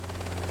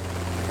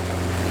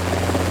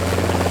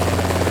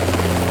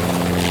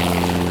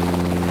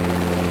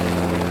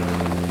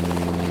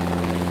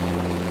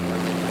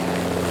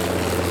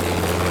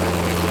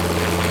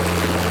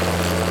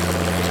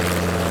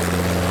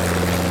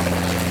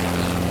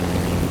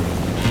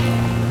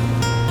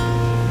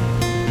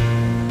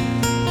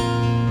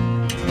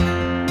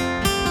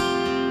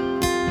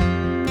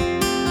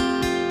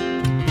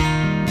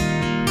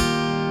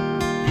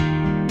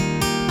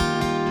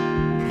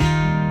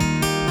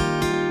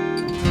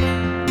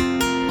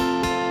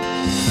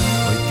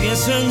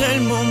Pienso en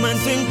el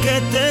momento en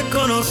que te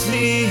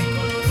conocí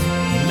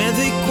y me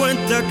di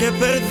cuenta que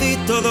perdí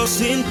todo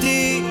sin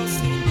ti.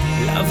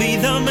 La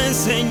vida me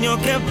enseñó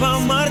que pa'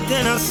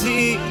 amarte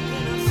nací,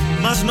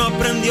 mas no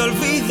aprendí a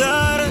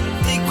olvidar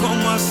y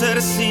cómo hacer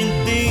sin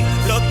ti.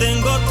 Lo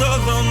tengo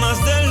todo más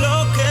de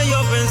lo que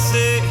yo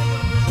pensé,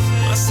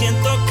 mas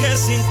siento que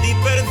sin ti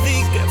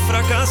perdí, que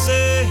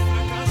fracasé.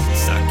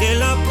 Saqué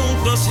la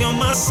puntuación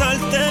más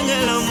alta en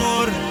el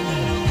amor,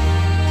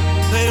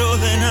 pero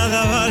de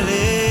nada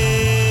vale.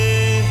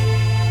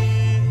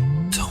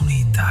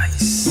 Tony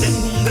Dice.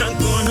 Tengo un gran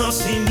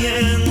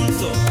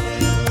conocimiento,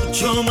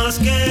 mucho más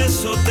que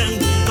eso,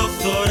 tengo un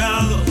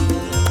doctorado.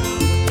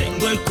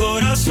 Tengo el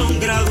corazón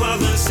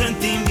graduado en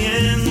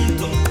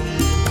sentimiento,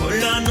 con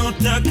la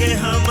nota que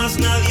jamás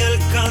nadie ha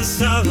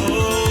alcanzado.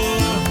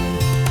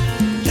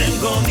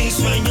 Tengo mis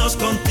sueños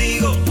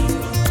contigo,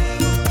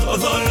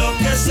 todo lo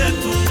que sé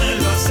tú me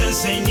lo has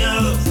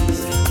enseñado.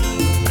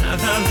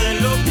 Nada de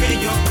lo que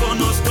yo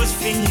conozco es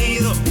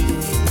fingido,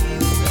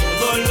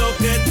 todo lo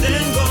que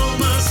tengo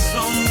más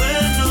o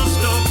menos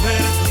lo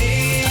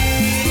perdí.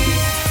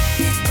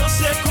 No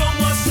sé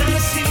cómo hacer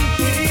sin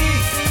ti,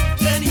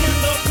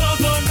 teniendo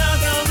todo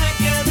nada me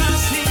queda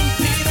sin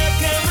ti. ¿De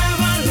qué me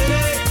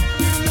vale?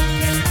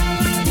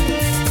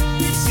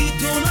 Si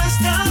tú no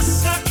estás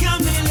aquí a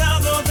mi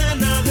lado, de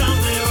nada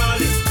me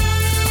vale.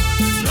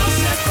 No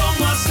sé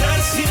cómo hacer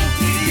sin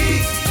ti,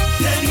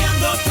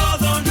 teniendo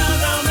todo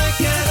nada me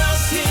queda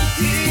sin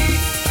ti.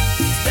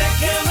 ¿De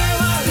qué me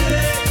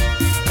vale?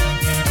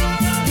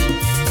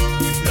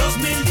 Los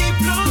 1000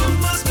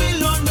 diplomas,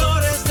 1000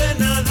 honores, de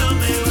nada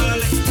me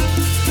vale.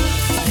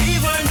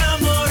 Vivo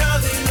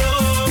enamorado y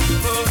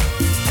loco,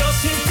 yo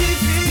sin ti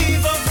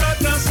vivo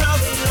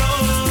fracasado y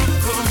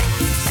loco.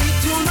 Si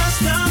tú no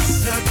estás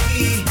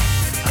aquí,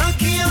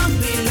 aquí a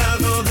mi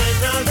lado, de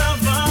nada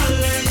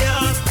vale ya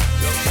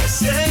lo que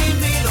sé y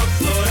mi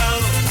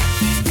doctorado.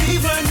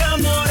 Vivo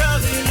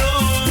enamorado y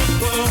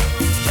loco,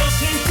 yo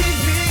sin ti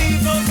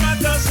vivo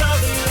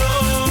fracasado y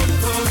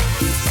loco.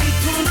 Si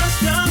tú no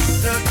estás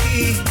aquí,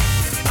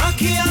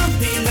 aquí a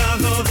mi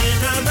lado, de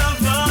nada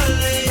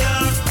vale ya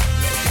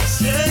lo que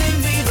sé y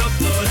mi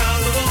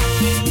doctorado.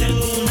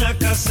 Tengo una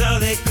casa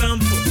de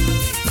campo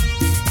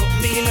con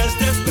miles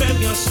de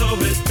premios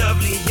sobre el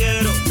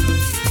tablillero.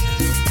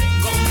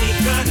 Tengo mi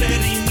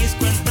carrera y mis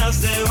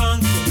cuentas de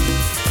banco.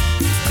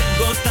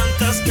 Tengo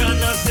tantas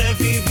ganas de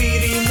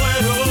vivir y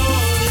muero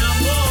de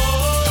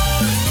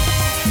amor.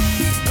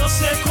 No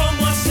sé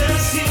cómo hacer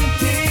sin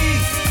ti,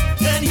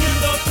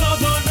 teniendo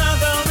todo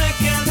nada me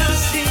queda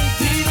sin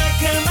ti. ¿De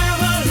qué me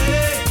vale?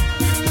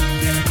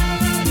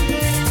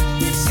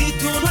 Si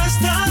tú no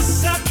estás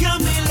aquí a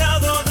mi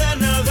lado, de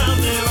nada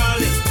me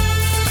vale.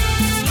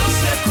 No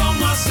sé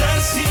cómo hacer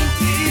sin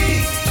ti,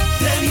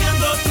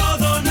 teniendo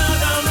todo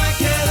nada me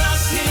queda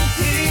sin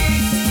ti.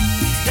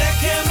 ¿De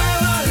qué me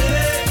vale?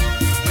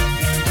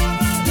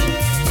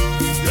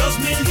 Los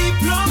 1000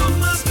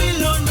 diplomas,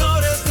 1000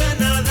 honores, de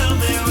nada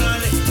me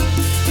vale.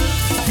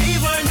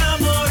 Vivo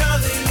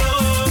enamorado y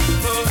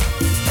loco,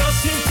 yo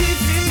sin ti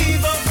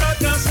vivo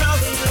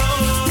fracasado y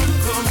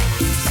loco.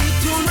 Si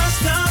tú no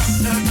estás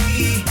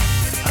aquí,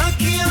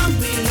 aquí a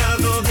mi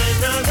lado, de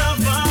nada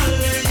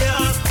vale ya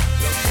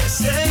lo que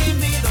sé y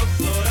mi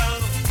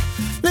doctorado.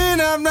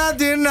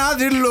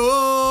 Nothing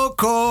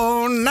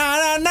loco. Na,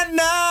 na, na,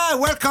 na.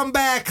 Welcome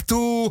back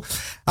to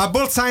A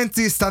Bold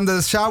Scientist Under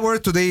the Shower.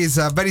 Today is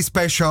a very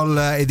special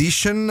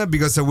edition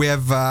because we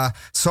have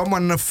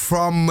someone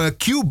from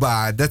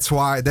Cuba. That's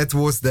why that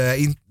was the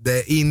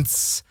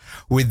hints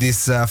with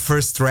this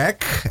first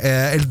track.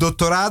 El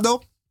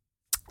Doctorado,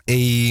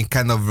 a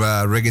kind of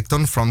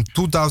reggaeton from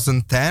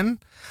 2010.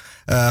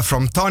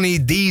 From Tony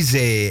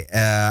Dice.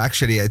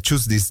 Actually, I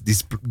choose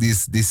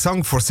this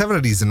song for several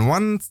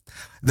reasons.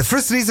 The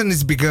first reason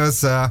is because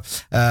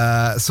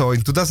so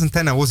in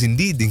 2010 I was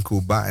indeed in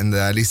Cuba and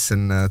I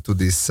listened to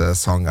this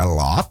song a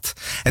lot.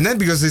 And then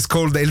because it's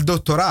called El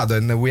Doctorado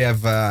and we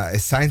have a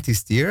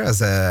scientist here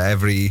as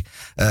every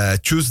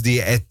Tuesday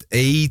at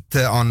 8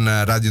 on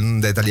Radio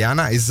Onda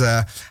Italiana. Is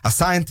a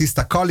scientist,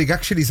 a colleague,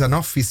 actually is an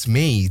office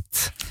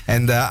mate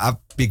and a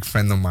big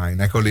friend of mine.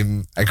 I call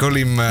him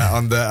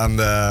on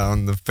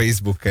the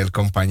Facebook el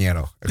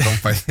compañero,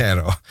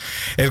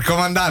 el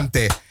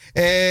comandante.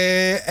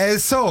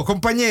 So,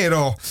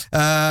 compañero,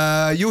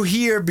 you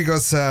here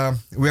because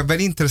we are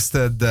very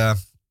interested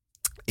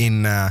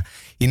in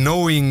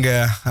knowing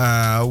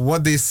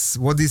what is.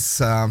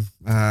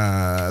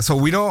 So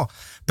we know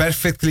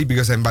perfectly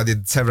because I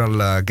invited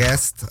several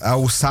guests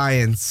how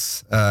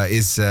science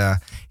is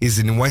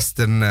in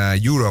Western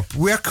Europe.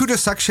 We are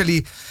curious,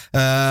 actually.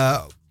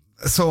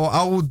 So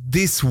how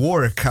this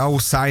work, how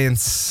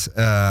science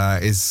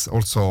is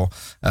also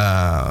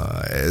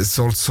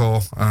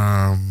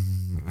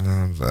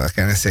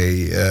can I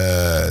say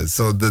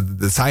so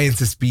the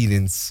science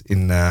experience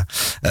in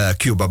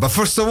Cuba. But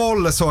first of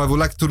all, so I would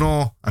like to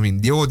know, I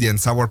mean the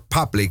audience, our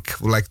public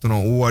would like to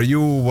know who are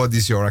you, what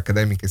is your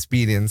academic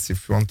experience,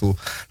 if you want to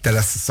tell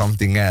us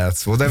something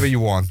else, whatever you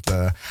want.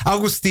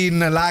 Agustin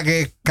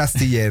Lage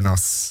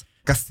Castellanos.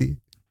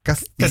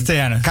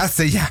 Castellano.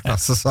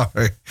 So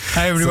sorry.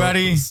 Hi,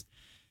 everybody.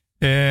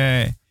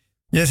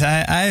 Yes,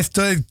 I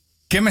studied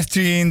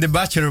chemistry in the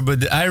bachelor,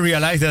 but I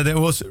realized that I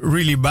was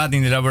really bad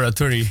in the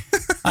laboratory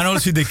and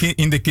also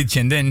in the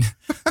kitchen. Then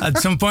at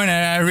some point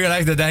I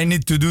realized that I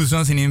need to do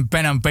something in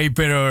pen and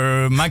paper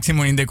or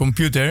maximum in the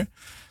computer.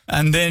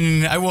 And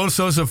then I was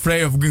also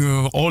afraid of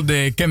all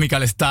the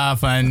chemical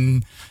stuff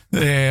and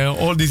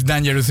all these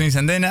dangerous things.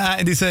 And then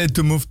I decided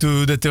to move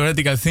to the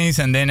theoretical things,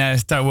 and then I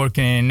started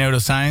working in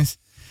neuroscience.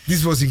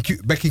 This was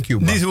back in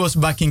Cuba? This was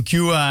back in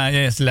Cuba,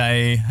 yes,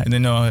 like, I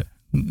don't know,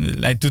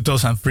 like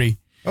 2003.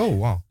 Oh,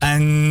 wow.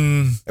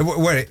 And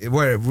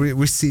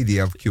which city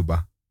of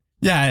Cuba?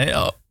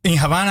 Yeah, in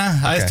Havana.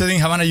 Okay. I studied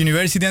in Havana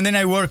University, and then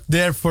I worked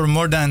there for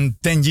more than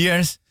 10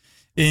 years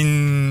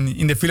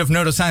in the field of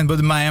neuroscience.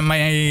 But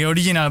my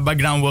original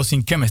background was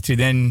in chemistry.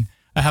 Then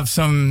I have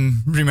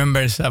some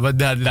remembers about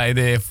that, like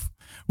the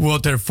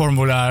water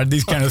formula,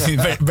 this kind of thing,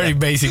 very, very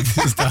basic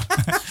stuff.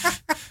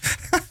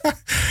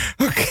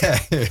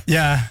 Okay.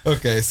 Yeah.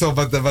 Okay. So,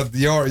 but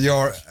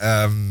your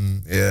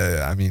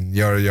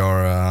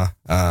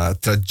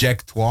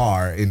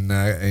trajectoire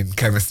in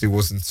chemistry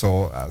wasn't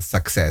so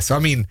successful.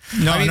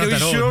 Not at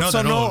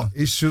all.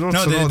 You should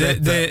also know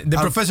that the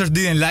professors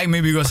didn't like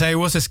me because I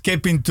was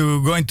escaping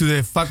to going to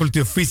the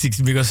faculty of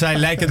physics because I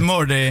liked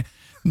more the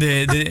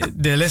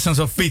lessons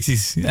of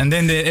physics, and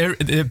then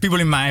the people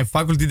in my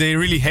faculty, they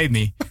really hate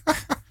me.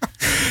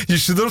 You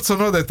should also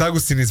know that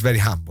Agustin is very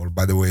humble,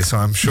 by the way. So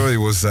I'm sure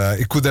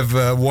he could have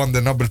won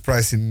the Nobel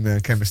Prize in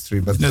chemistry,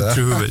 but not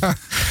true. But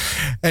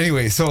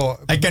anyway, so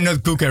I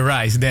cannot cook a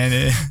rice.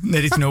 Then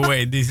there is no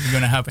way this is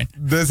gonna happen.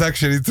 That's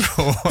actually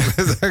true.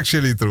 That's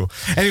actually true.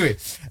 Anyway,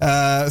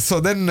 so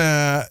then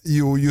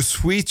you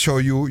switch,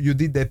 or you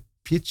did a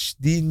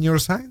PhD in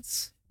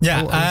neuroscience.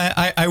 Yeah,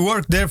 I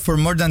worked there for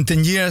more than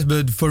 10 years,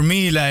 but for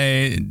me,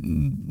 like,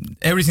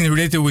 everything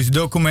related with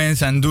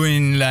documents and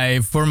doing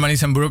like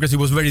formalism and bureaucracy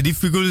was very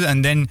difficult.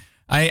 And then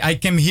I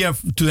came here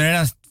to the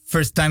Netherlands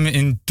first time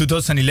in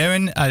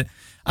 2011.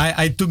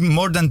 I took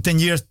more than 10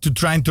 years to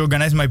trying to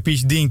organize my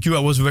PhD in Cuba.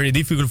 It was very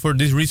difficult for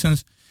these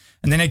reasons.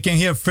 And then I came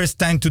here first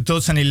time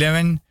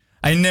 2011.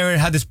 I never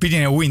had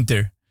experience in a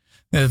winter.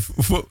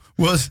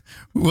 Was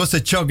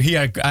a shock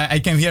here. I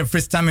came here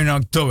first time in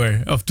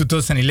October of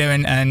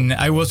 2011, and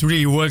I was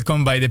really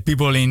welcomed by the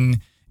people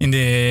in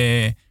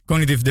the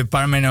cognitive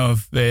department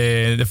of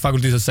the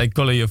faculties of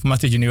psychology of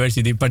Maastricht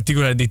University,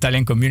 particularly the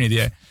Italian community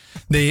there.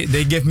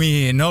 They gave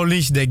me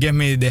knowledge, they gave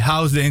me the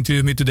house, they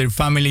introduced me to their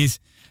families,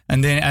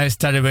 and then I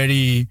started a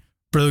very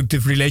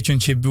productive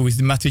relationship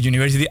with Maastricht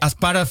University as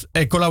part of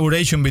a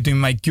collaboration between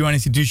my Cuban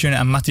institution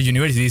and Maastricht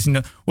University.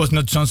 It was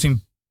not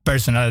something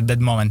personal at that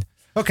moment.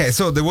 Okay,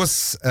 so there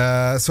was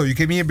so you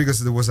came here because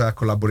there was a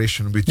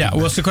collaboration between. Yeah,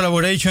 it was a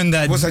collaboration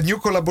that was a new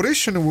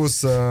collaboration. It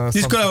was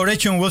this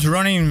collaboration was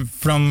running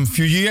from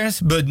few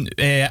years, but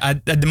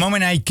at the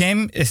moment I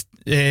came,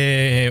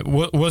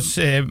 was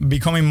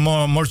becoming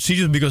more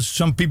serious because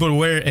some people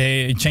were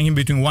changing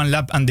between one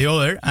lab and the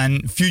other.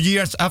 And few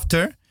years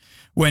after,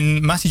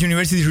 when Maastricht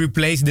University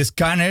replaced the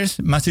scanners,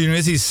 Maastricht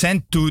University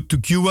sent to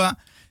Cuba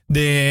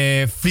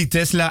the free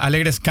Tesla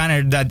Alegre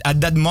scanner that at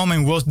that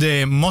moment was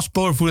the most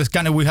powerful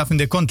scanner we have in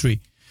the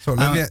country. So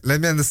let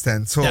me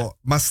understand. So yeah.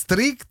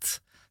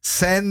 Maastricht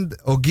send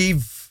or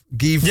give.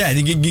 Yeah,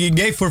 they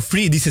gave for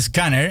free this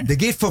scanner. They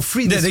gave for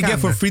free. They gave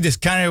for free the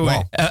scanner.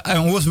 Wow.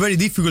 And it was very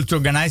difficult to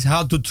organize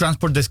how to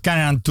transport the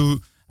scanner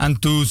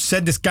and to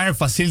set the scanner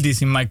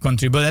facilities in my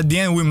country. But at the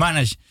end, we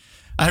managed.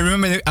 I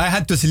remember I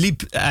had to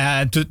sleep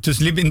to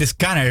sleep in the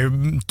scanner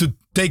to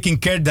taking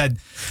care that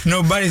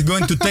nobody's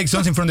going to take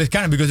something from the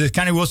scanner because the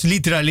scanner was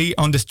literally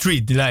on the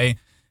street, like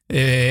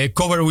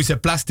covered with a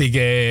plastic,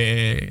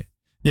 a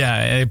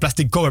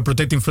plastic cover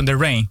protecting from the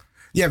rain.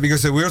 Yeah,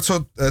 because we're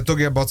also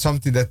talking about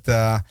something that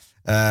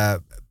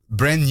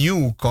brand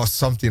new cost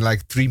something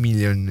like 3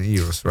 million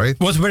euros, right?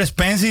 It was very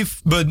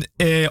expensive, but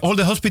all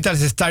the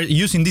hospitals started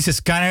using this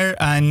scanner,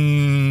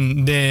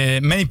 and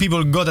many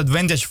people got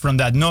advantage from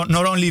that. Not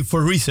only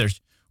for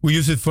research, we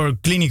use it for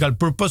clinical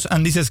purpose,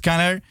 and this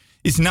scanner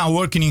is now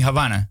working in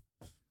Havana.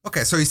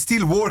 Okay, so it's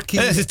still working.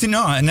 Yes, it's still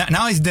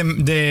now it's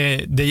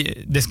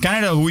the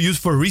scanner that we use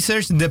for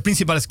research, the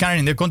principal scanner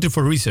in the country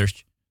for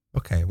research.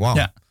 Okay, wow.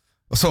 Yeah.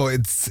 So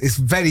it's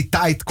very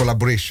tight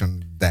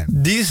collaboration then.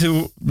 This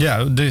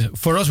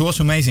for us was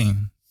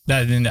amazing.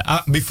 That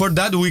before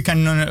that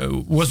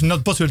was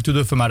not possible to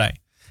do fMRI.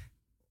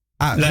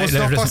 It was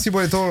not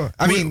possible at all.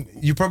 I mean,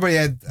 you probably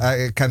had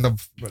a kind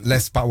of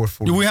less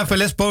powerful. We have a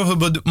less powerful,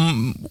 but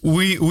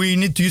we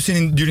need to use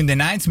it during the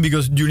nights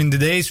because during the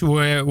days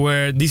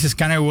where this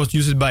scanner was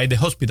used by the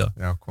hospital.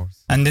 Yeah, of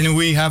course. And then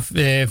we have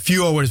a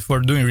few hours for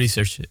doing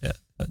research at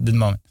the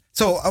moment.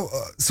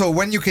 So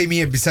when you came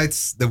here,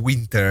 besides the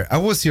winter,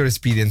 how was your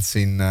experience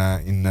in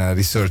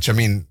research? I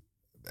mean,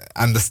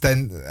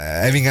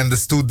 having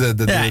understood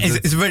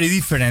it's very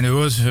different. It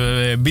was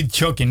a bit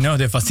shocking. No,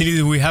 the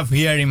facility we have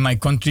here in my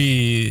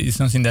country is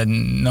something that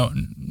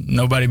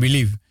nobody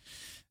believe.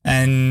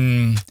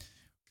 And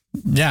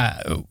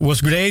Yeah,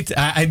 was great.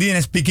 I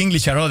didn't speak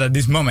English at all at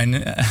this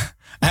moment.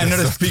 I'm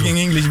not speaking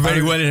English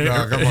very well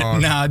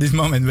now at this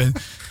moment,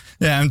 but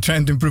yeah, I'm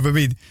trying to improve a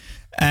bit.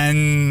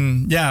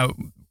 And yeah,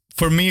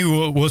 for me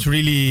was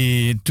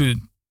really to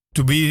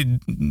be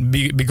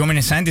becoming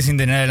a scientist in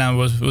the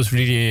Netherlands was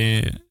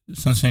really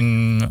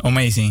something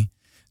amazing.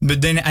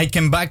 But then I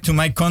came back to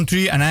my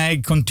country and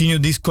I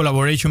continued this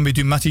collaboration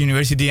between Maastricht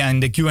University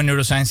and the Cuban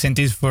Neuroscience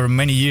Centers for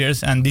many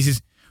years, and this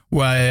is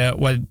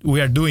what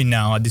we are doing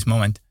now at this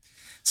moment.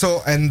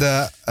 So, and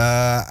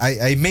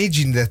I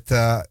imagine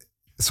that,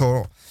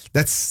 so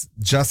that's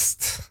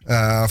just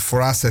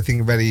for us, I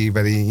think, very,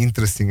 very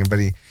interesting and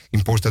very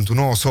important to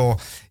know. So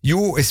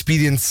you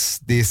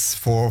experienced this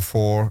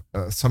for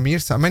some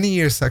years. How many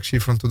years actually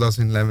from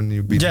 2011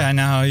 you've been? Yeah,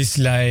 now it's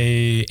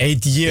like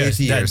 8 years,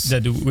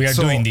 that we are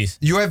doing this.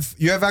 You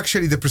have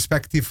actually the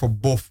perspective for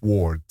both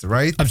worlds,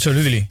 right?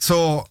 Absolutely.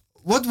 So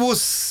what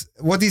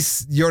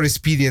is your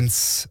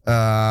experience?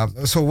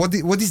 So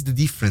what is the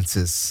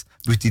differences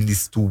between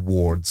these two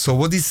worlds? So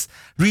what is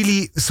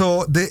really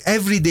the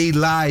everyday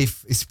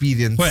life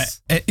experience? Well,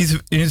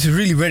 it's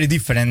really very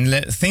different.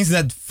 Things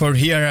that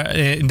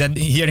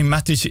here in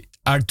Maastricht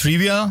are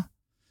trivial,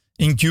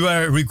 in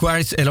Cuba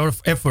requires a lot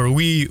of effort.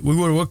 We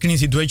were working in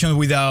situations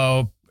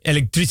without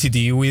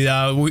electricity, we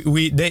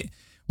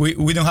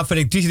don't have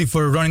electricity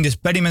for running the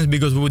experiments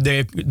because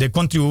the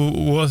country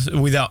was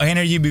without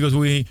energy because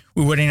we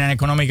were in an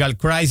economical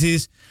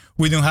crisis.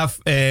 We don't have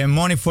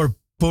money for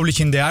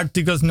publishing the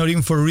articles, not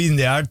even for reading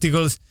the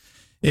articles.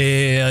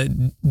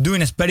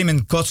 Doing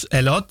experiment costs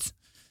a lot.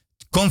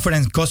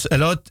 Conference costs a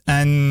lot.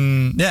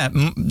 And yeah,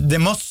 the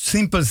most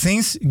simple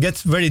things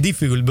gets very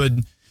difficult, but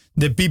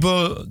the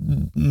people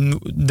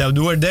that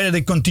were there,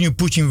 they continue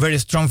pushing very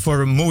strong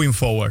for moving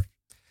forward.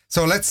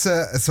 So let's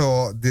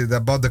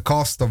about the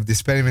cost of the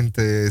experiment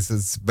is a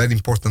very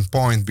important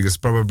point, because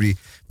probably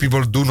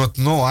people do not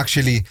know.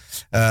 Actually,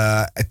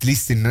 at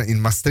least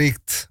in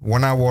Maastricht,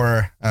 1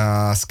 hour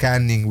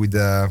scanning with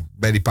a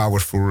very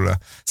powerful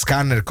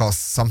scanner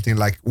costs something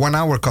like 1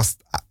 hour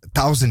costs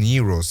 1,000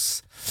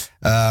 euros,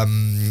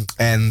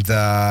 and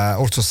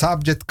also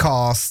subject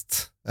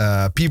cost,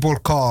 people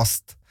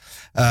cost,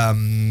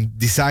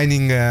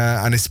 designing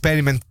an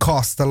experiment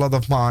costs a lot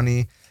of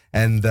money,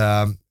 and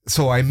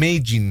so I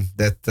imagine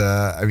that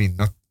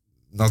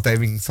not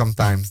having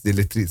sometimes the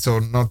electricity, so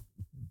not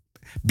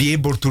be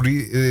able to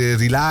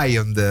rely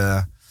on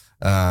the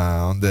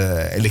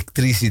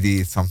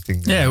electricity,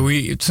 something. Yeah,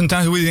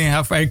 sometimes we didn't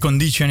have air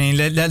conditioning.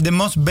 The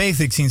most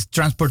basic things,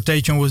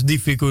 transportation was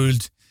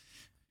difficult.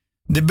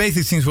 The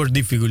basic things were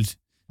difficult.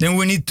 Then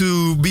we need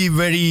to be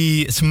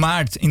very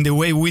smart in the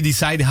way we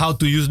decide how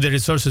to use the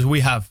resources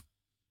we have.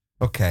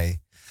 Okay.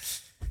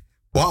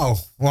 Wow.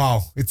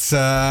 It's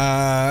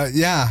I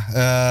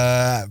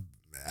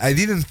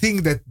didn't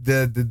think that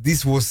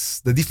this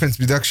was the difference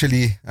between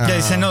actually.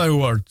 It's another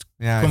world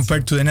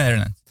compared to the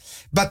Netherlands.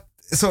 But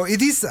so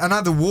it is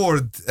another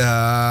world.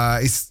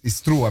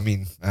 It's true. I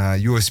mean,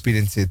 you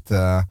experience it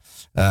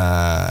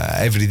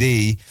every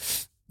day.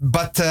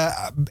 But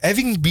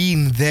having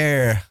been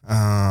there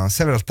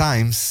several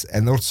times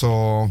and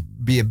also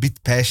be a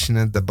bit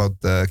passionate about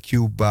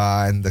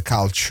Cuba and the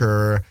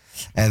culture,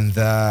 and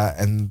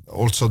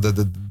also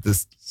the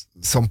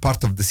some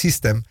part of the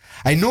system,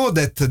 I know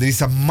that there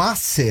is a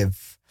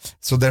massive.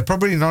 So there are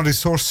probably no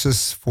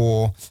resources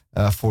for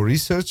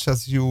research,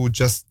 as you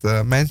just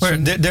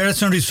mentioned. Well, there are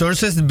some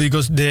resources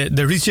because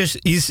the research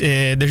is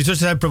the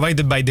resources are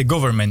provided by the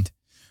government,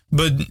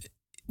 but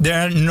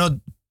there are not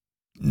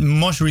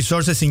much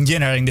resources in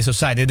general in the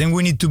society. Then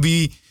we need to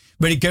be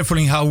very careful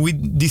in how we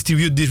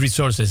distribute these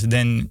resources.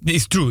 Then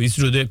it's true.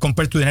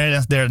 Compared to the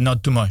Netherlands, there are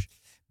not too much.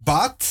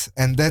 But,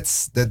 and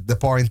that's the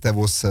point I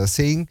was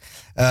saying,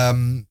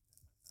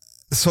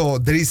 so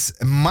there is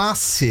a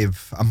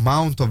massive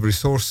amount of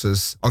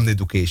resources on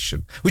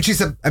education, which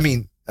is,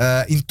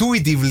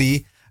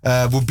 intuitively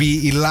would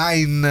be in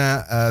line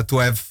to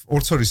have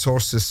also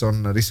resources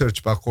on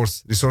research, but of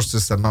course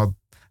resources are not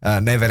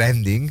never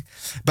ending.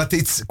 But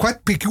it's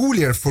quite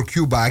peculiar for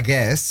Cuba, I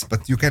guess,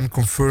 but you can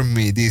confirm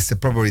me this,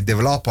 probably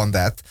develop on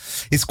that.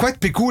 It's quite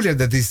peculiar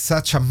that there's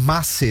such a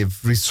massive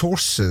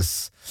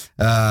resources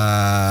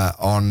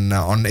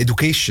on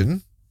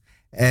education,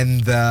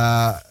 and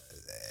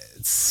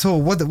so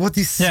what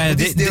is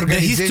the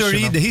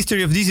organization? The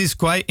history of this is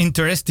quite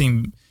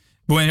interesting.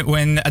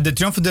 When at the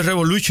triumph of the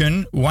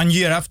revolution, 1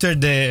 year after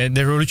the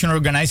revolution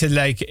organized,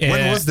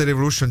 when was the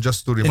revolution?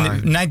 Just to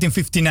remind,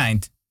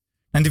 1959.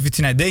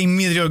 They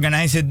immediately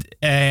organized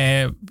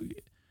a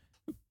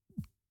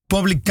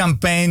public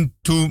campaign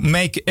to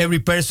make every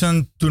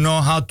person to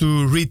know how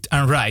to read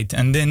and write,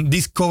 and then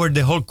this covered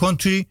the whole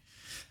country.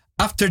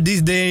 After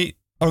this, they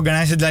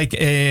organized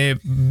a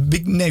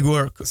big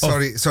network.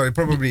 Sorry,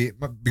 probably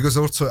because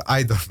also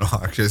I don't know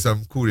actually, so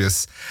I'm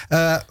curious.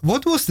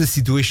 What was the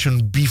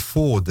situation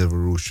before the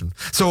revolution?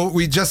 So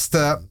we just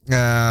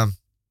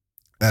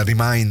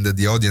remind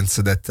the audience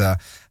that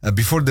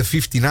before the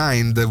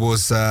 59 there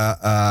was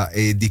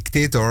a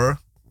dictator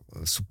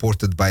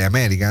supported by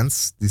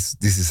Americans. This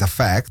is a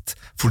fact.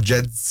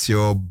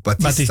 Fulgencio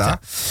Batista.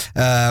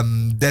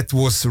 That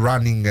was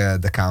running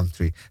the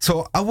country.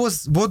 So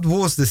what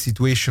was the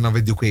situation of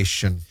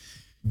education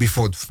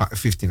before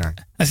 59?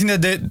 I think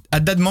that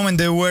at that moment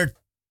they were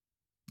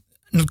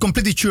not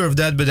completely sure of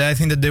that, but I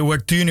think that there were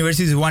two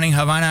universities, one in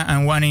Havana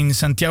and one in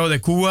Santiago de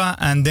Cuba,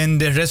 and then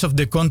the rest of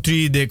the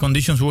country, the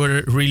conditions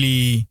were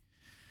really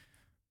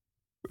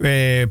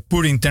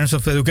poor in terms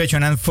of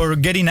education, and for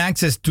getting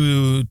access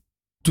to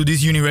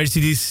these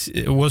universities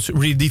was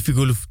really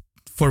difficult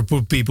for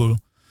poor people.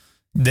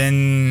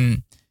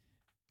 Then,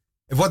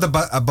 what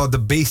about the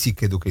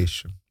basic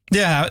education?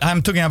 Yeah,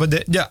 I'm talking about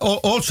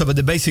also about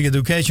the basic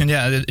education.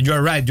 Yeah,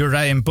 you're right.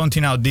 I'm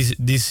pointing out this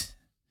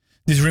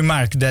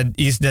remark that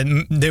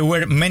there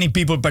were many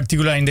people,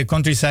 particularly in the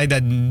countryside,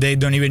 that they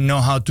don't even know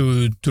how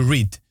to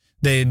read.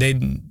 They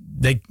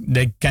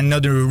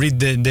cannot read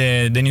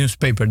the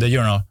newspaper, the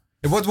journal.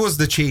 What was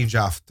the change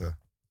after?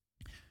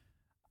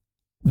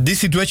 This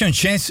situation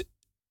changed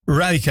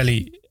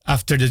radically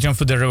after the triumph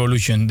of the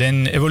revolution.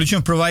 Then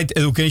evolution provided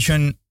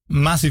education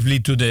massively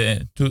to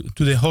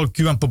the whole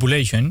Cuban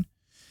population,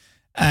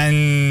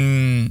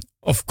 and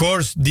of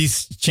course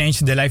this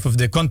changed the life of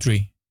the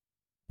country.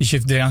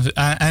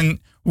 And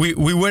we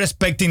were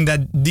expecting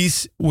that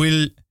this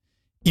will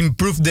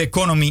improve the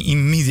economy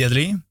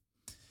immediately,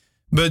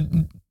 but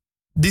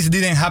this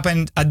didn't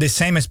happen at the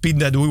same speed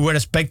that we were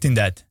expecting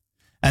that.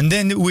 And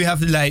then we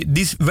have like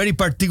this very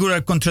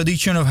particular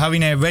contradiction of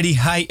having a very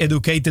high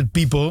educated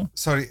people.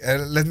 Sorry,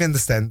 let me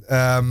understand.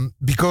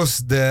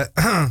 Because the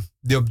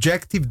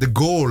objective, the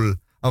goal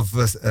of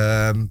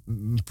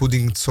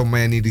putting so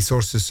many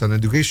resources on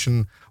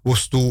education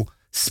was to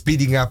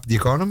speeding up the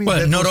economy?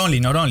 Well, not only.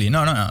 No.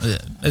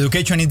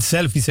 Education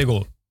itself is a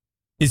goal.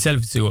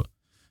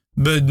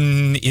 But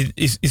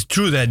it's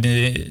true that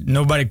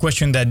nobody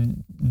questioned that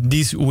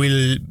this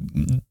will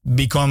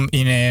become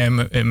in a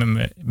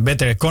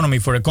better economy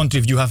for a country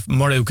if you have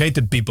more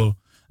educated people,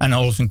 and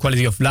also in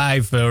quality of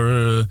life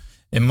or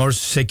a more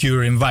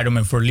secure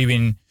environment for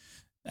living.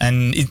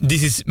 And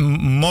this is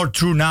more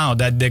true now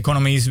that the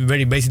economy is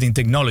very based in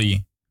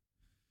technology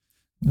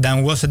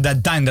than was at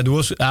that time. At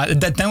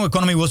that time,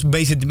 economy was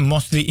based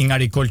mostly in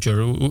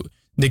agriculture.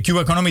 The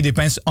Cuban economy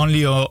depended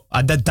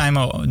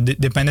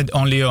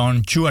only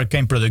on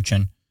sugarcane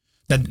production.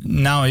 That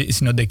now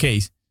is not the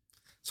case.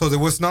 So there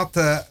was not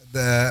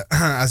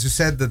as you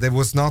said, that there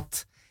was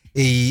not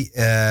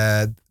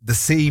the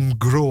same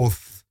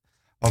growth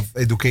of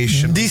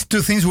education. These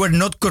two things were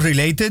not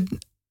correlated.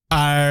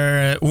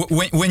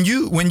 When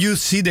you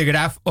see the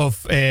graph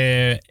of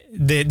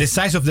the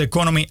size of the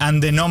economy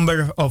and the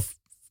number of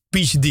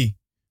PhD,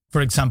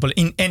 for example,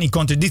 in any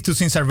country, these two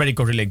things are very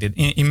correlated.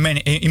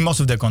 In most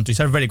of the countries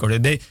are very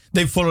correlated.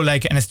 They follow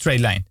like in a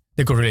straight line,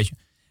 the correlation.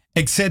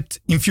 Except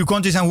in few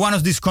countries, and one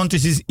of these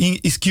countries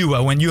is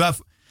Cuba. When you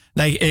have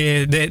like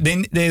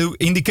the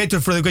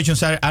indicators for education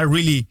are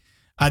really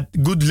at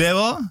good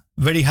level,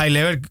 very high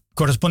level,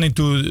 corresponding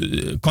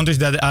to countries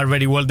that are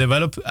very well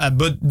developed,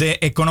 but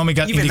the economic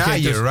even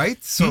indicators higher,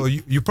 right? So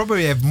you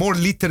probably have more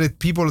literate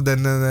people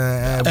than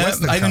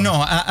Western I don't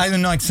know. I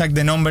don't know exact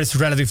the numbers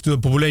relative to the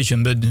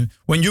population, but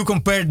when you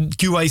compare,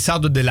 Cuba is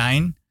out of the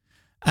line,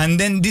 and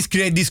then this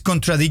creates this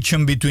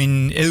contradiction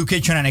between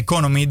education and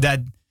economy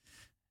that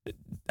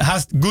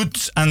has good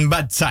and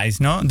bad sides.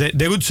 No, the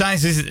good side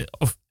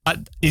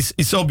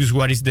is obvious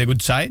what is the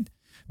good side.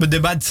 But the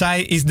bad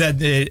side is that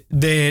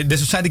the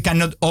society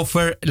cannot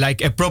offer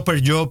like a proper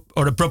job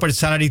or a proper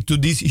salary to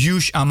this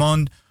huge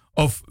amount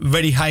of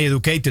very high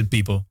educated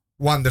people.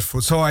 Wonderful.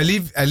 So I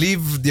leave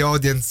the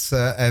audience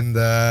and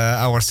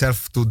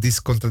ourselves to this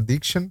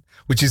contradiction,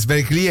 which is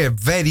very clear,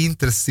 very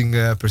interesting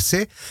per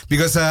se,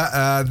 because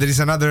there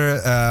is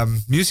another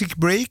music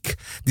break.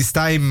 This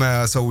time,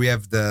 so we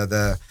have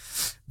the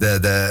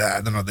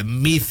I don't know, the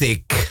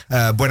mythic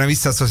Buena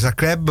Vista Social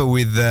Club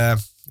with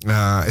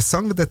a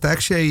song that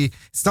actually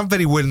it's not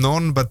very well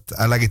known, but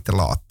I like it a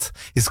lot.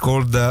 It's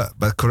called,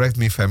 but correct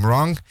me if I'm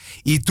wrong,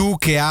 Y tú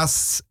qué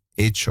has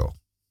hecho.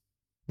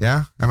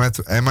 Yeah, am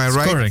I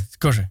right? Correct.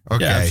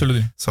 Okay, yeah,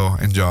 absolutely. So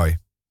enjoy.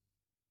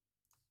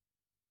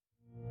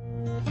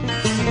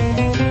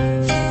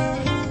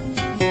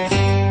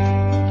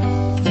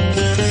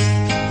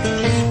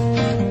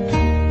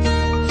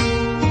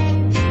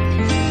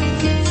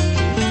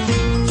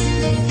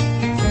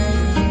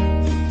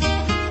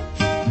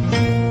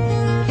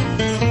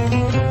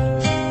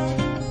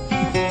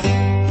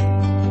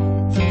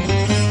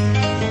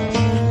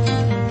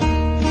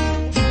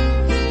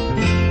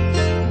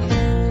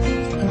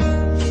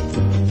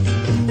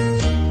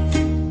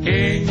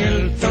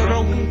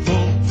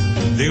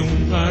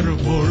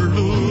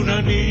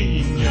 Una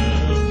niña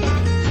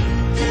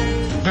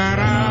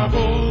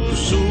grabó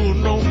su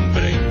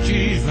nombre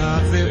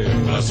henchida de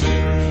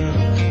placer,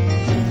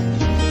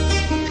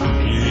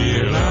 y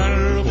el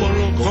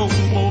árbol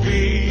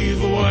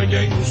conmovido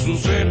allá en su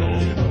seno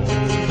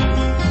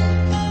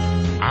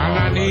a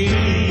la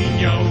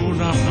niña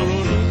una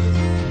flor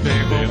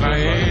dejó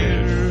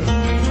caer.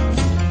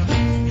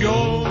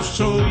 Yo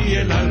soy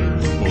el árbol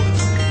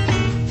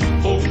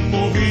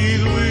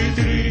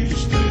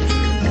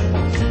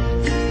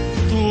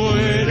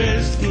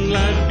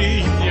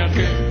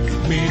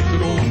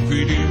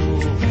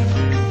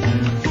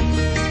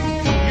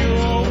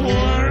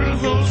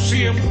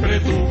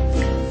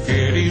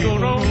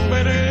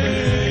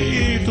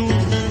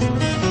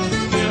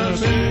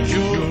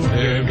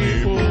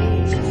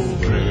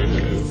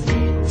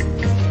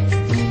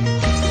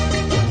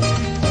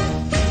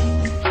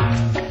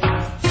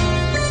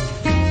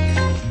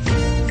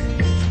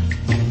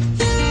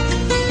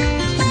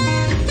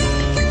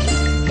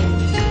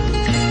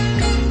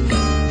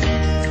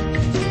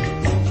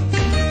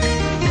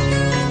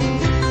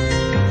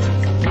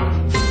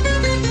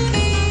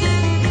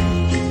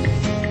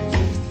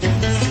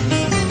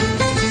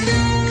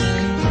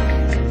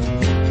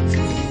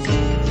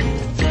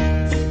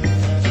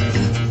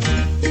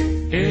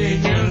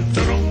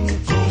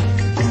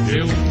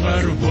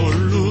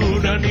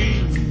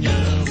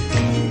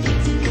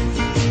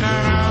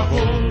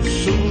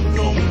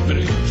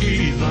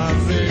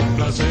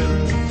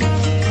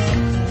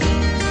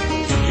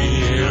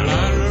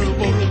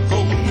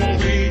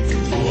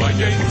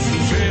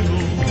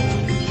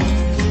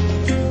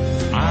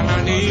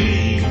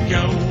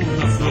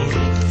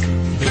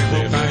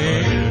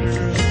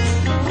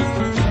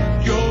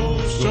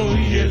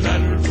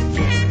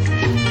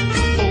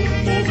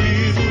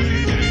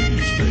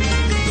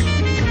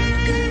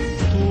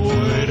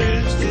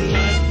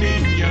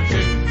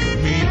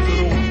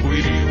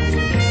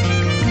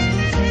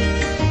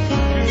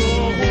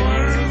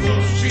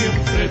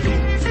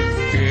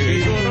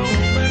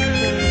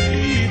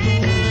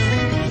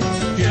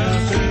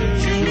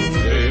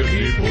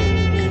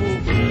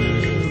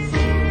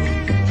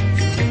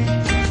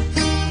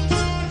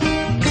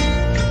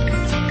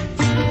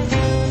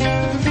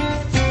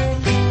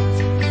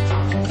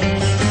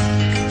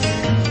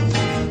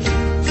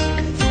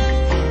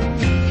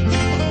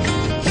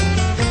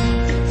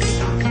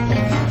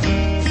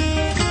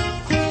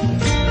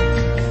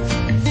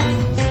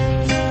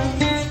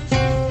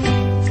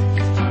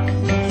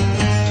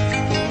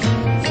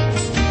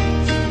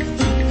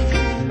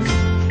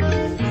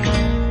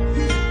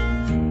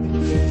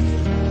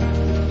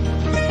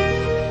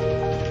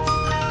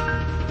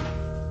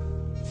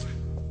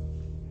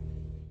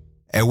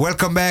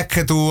welcome back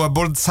to A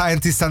Bold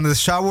Scientist Under the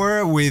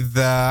Shower with,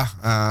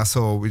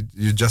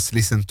 you just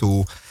listened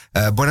to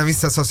Buena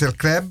Vista Social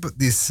Club,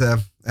 this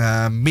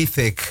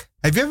mythic.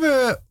 Have you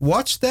ever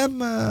watched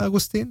them,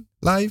 Agustin,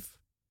 live?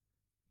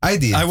 I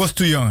did. I was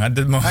too young at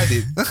that moment. I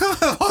did.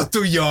 Oh,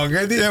 too young.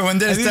 I did. Yeah, when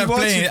they start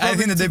playing, I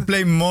think that they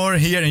play more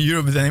here in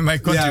Europe than in my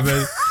country. Yeah,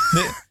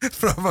 but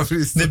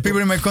probably. the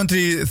people in my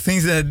country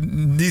think that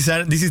this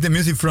is the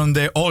music from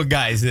the old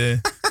guys.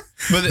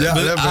 But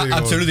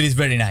absolutely, it's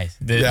very nice.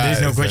 There is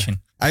no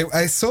question.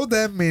 I saw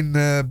them in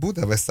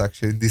Budapest,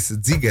 actually, in this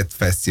Ziget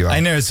festival.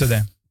 I never saw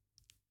them.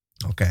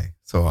 Okay,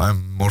 so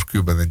I'm more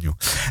Cuban than you.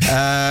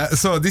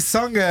 So this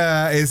song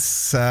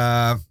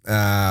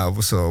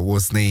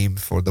was named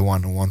for the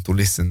one who want to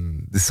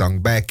listen the song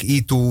back.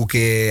 ¿Y tú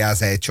qué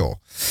has hecho?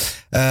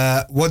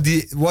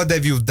 What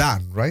have you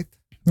done, right?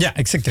 Yeah,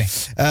 exactly.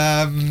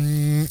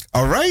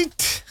 All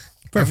right.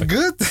 Perfect. I'm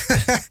good.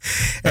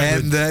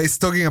 And it's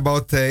talking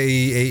about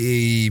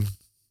a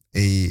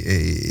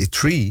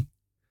tree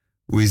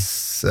who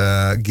is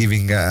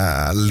giving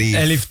a leaf.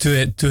 A leaf to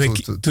a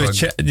girl.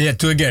 Yeah.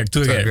 To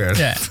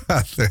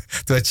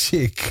a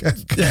chick.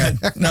 Okay. Yeah.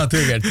 No, to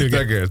a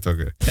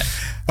girl. Yeah.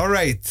 All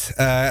right.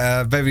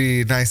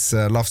 Very nice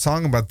love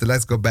song, but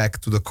let's go back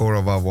to the core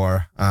of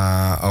our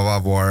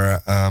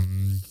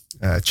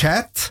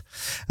chat.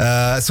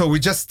 So we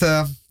just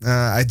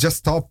I just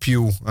stopped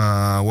you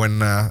when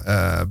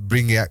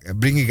bringing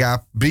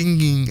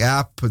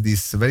up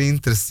this very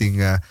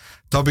interesting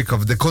topic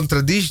of the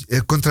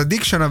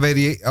contradiction of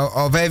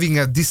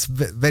having this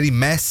very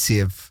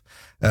massive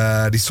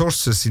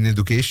resources in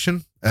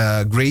education.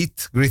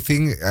 Great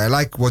thing. I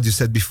like what you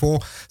said before.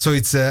 So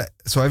it's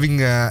so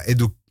having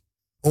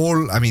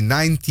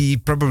 90,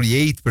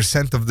 probably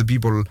 8% of the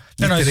people.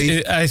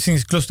 I think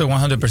it's close to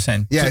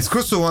 100%. Yeah, so it's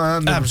close to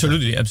 100%.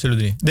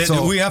 Absolutely.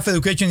 We have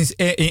education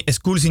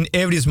schools in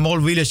every small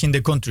village in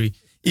the country.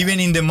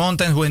 Even in the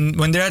mountains,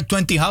 when there are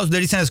 20 houses,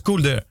 there isn't a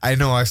school there. I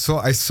know. I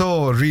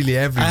saw really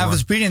everyone. I have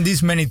experienced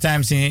this many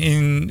times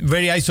in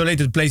very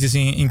isolated places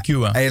in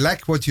Cuba. I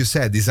like what you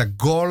said. It's a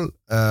goal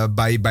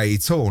by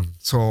its own.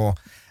 So,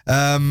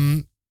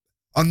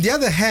 on the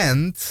other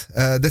hand,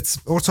 that's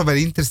also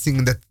very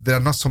interesting that there are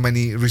not so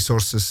many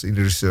resources in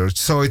research.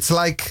 So it's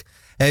like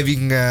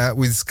having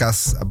we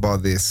discussed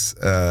about this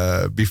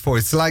before.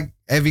 It's like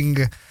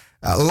having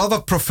a lot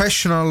of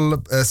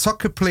professional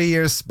soccer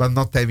players, but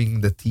not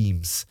having the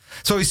teams.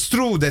 So it's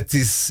true that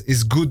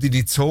is good in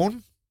its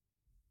own,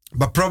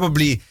 but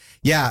probably,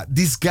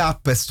 this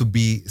gap has to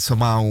be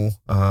somehow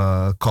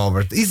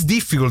covered. It's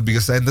difficult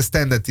because I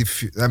understand that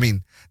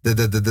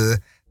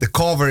the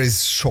cover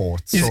is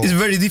short. So. It's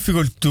very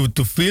difficult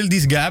to fill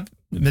this gap.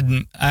 But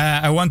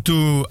I want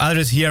to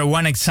address here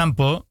one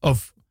example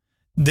of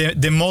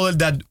the model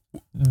that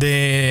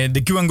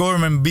the Cuban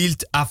government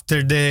built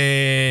after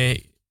the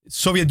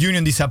Soviet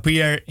Union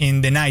disappeared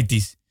in the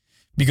 90s.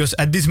 Because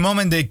at this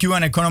moment, the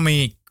Cuban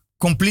economy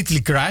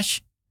completely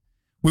crashed.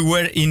 We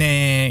were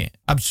in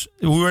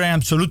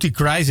absolute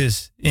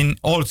crisis in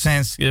all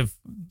sense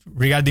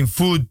regarding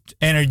food,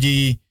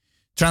 energy,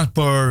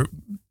 transport.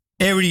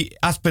 Every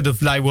aspect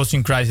of life was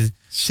in crisis.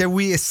 Shall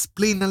we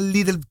explain a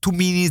little, 2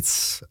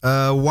 minutes,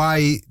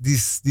 why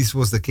this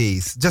was the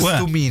case? Just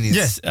 2 minutes.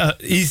 Yes,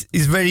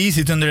 it's very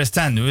easy to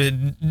understand.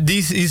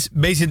 This is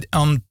based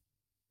on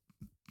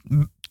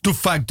 2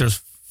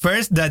 factors.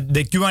 First, that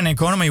the Cuban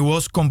economy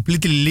was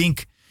completely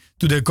linked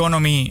to the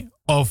economy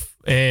of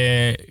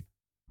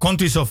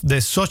countries of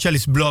the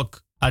socialist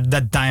bloc at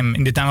that time,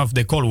 in the time of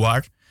the Cold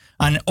War.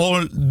 And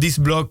all this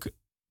bloc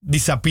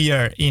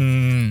disappeared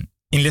in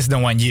less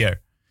than 1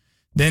 year.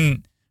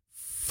 Then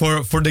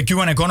for the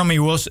Cuban economy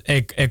was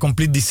a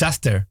complete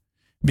disaster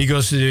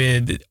because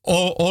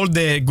all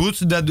the goods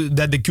that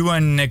the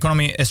Cuban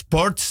economy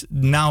exports,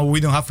 now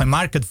we don't have a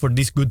market for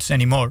these goods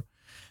anymore.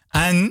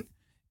 And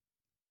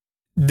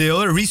the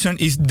other reason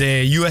is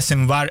the U.S.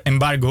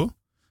 embargo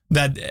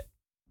that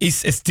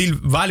is still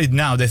valid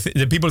now.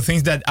 The people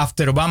think that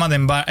after Obama the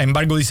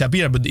embargo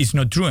disappeared, but it's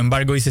not true.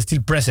 Embargo is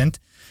still present.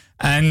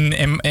 And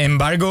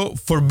embargo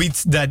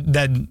forbids that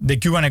the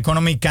Cuban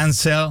economy can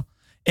sell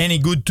any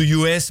good to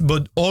U.S.,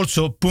 but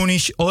also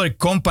punish other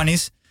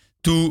companies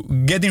to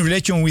get in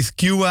relation with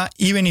Cuba,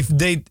 even if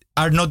they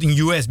are not in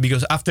U.S.,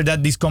 because after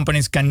that, these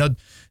companies cannot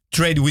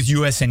trade with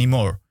U.S.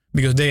 anymore,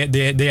 because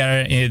they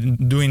are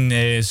doing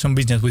some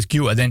business with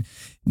Cuba. Then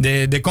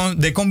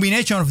the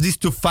combination of these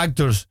 2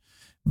 factors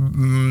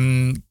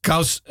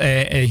caused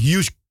a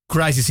huge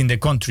crisis in the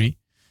country.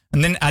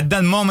 And then at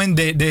that moment,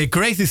 the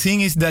crazy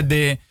thing is that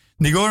the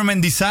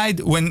government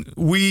decided when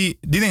we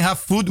didn't have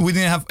food, we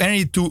didn't have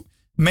energy to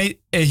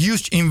make a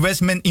huge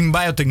investment in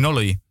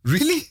biotechnology.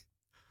 Really?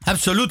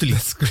 Absolutely.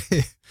 That's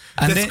great.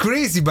 That's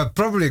crazy, but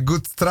probably a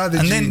good strategy.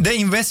 And then they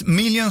invest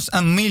millions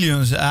and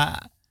millions.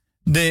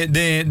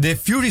 The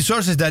few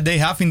resources that they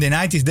have in the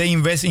 90s, they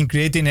invest in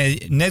creating a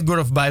network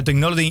of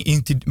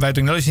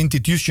biotechnology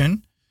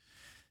institution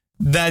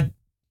that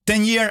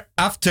 10 years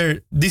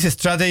after this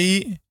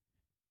strategy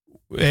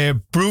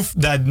proved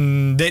that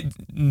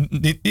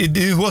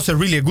it was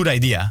really a good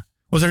idea.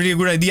 was a really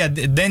good idea.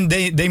 Then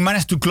they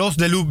managed to close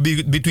the loop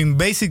between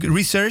basic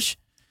research,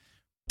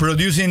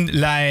 producing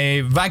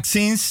like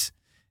vaccines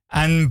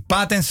and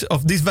patents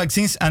of these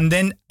vaccines, and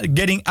then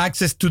getting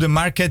access to the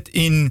market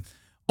in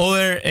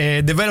other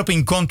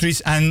developing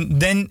countries. And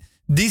then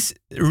this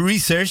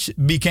research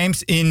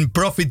becomes in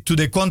profit to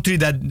the country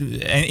that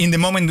in the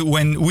moment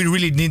when we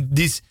really need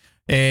these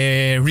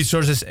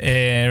resources,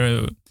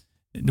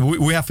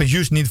 we have a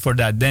huge need for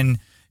that. Then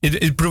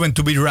it's proven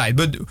to be right.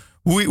 But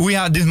we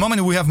have this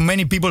moment, we have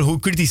many people who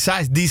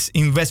criticize this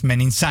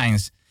investment in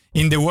science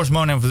in the worst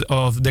moment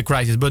of the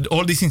crisis. But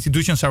all these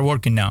institutions are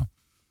working now.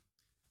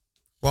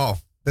 Wow,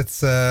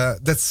 that's a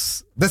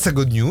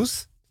good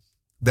news.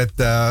 That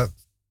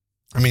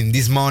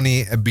this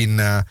money have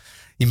been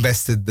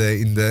invested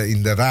in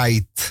the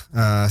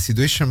right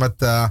situation,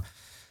 but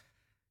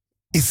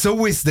it's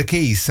always the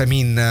case.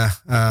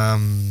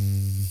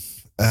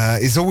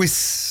 It's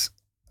always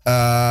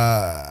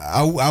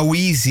how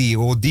easy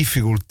or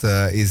difficult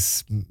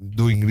is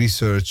doing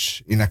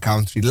research in a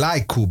country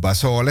like Cuba.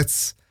 So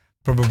let's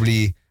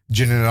probably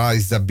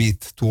generalize a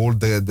bit to all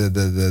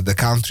the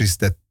countries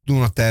that do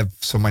not have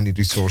so many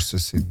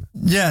resources in.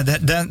 Yeah,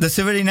 that's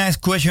a very nice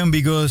question,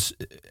 because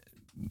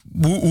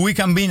we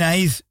can be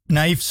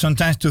naive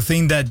sometimes to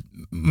think that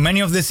many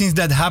of the things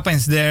that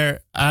happens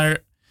there are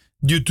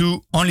due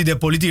to only the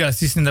political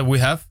system that we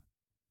have.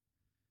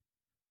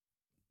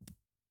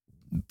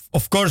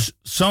 Of course,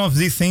 some of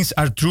these things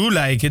are true,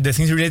 like the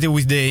things related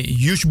with the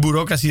huge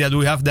bureaucracy that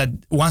we have that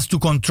wants to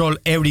control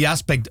every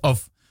aspect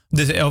of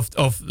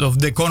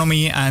the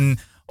economy and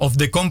of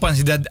the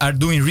companies that are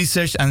doing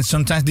research, and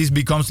sometimes this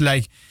becomes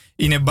like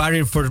in a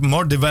barrier for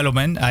more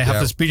development. I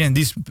have experienced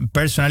this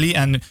personally,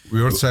 and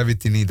we also have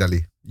it in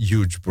Italy.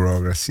 Huge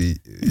bureaucracy.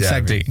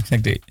 Exactly.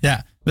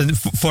 Yeah, but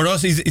for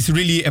us, it's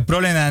really a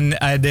problem,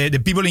 and the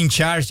people in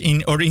charge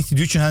in our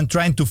institutions are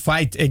trying to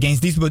fight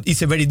against this, but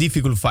it's a very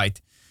difficult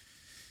fight.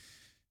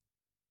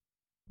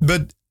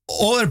 But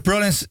other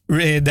problems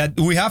that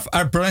we have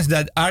are problems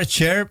that are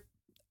shared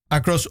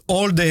across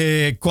all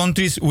the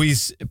countries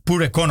with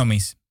poor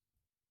economies.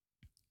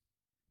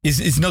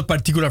 It's not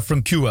particular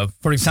from Cuba.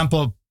 For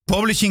example,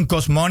 publishing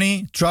costs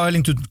money,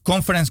 traveling to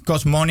conference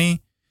costs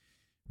money,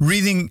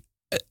 reading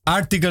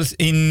articles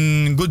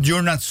in good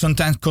journals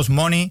sometimes costs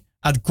money,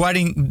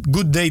 acquiring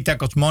good data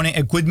costs money,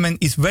 equipment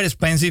is very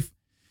expensive.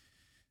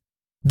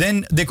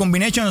 Then the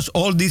combination of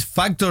all these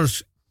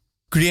factors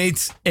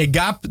creates a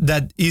gap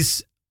that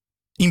is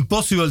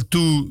impossible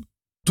to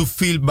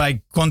fill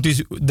by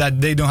countries that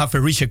they don't have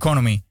a rich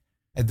economy.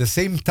 At the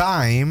same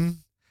time,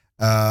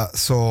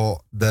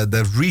 so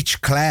the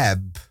rich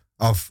club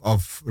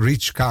of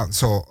rich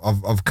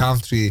of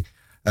country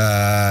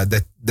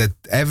that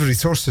have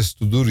resources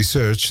to do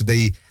research,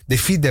 they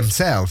feed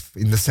themselves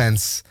in the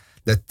sense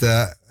that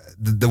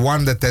the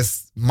one that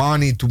has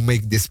money to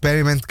make the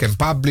experiment can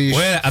publish.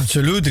 Well,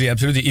 absolutely.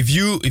 If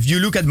you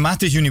look at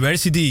Maastricht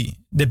University,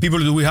 the people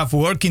that we have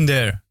working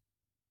there,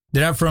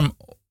 they are from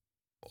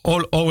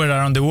all over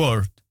around the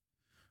world.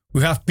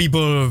 We have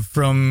people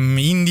from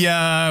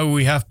India,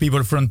 we have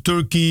people from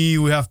Turkey,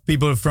 we have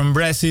people from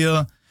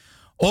Brazil.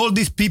 All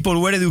these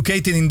people were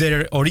educated in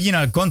their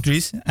original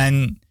countries,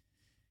 and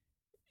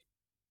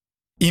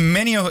in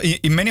many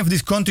of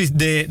these countries,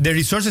 the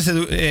resources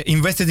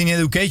invested in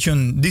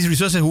education, these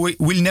resources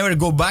will never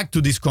go back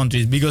to these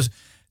countries, because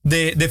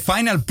the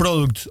final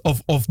product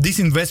of this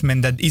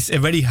investment, that is a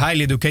very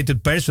highly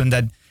educated person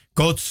that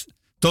costs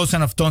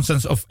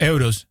thousands of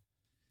euros,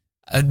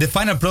 the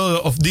final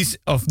product of this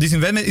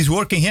investment is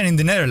working here in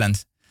the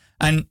Netherlands,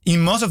 and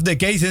in most of the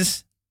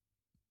cases,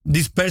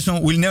 this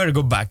person will never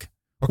go back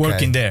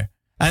working there.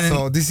 And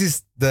so this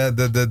is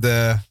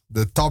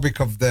the topic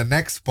of the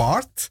next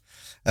part.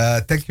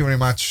 Thank you very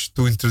much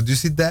to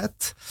introduce it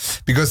that,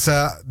 because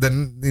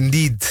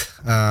indeed,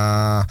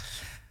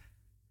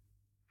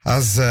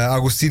 as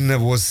Agustin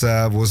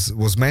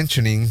was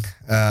mentioning,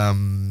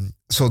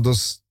 so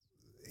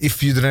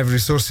if you don't have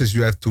resources,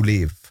 you have to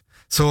leave.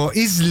 So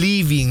is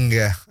leaving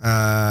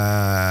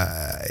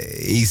a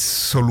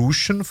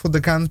solution for the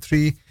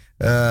country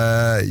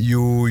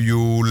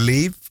you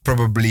live?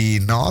 Probably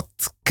not.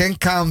 Can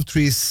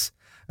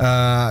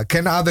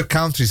other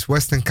countries,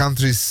 Western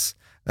countries,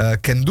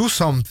 can do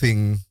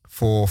something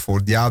for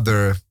the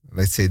other,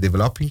 let's say,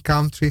 developing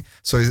country?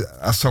 So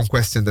it's some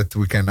question that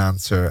we can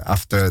answer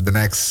after the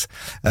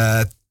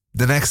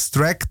next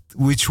track,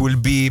 which will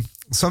be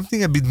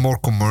something a bit more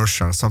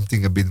commercial,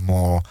 something a bit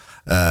more,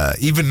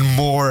 even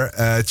more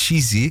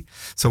cheesy.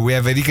 So we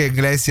have Enrique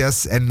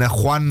Iglesias and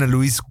Juan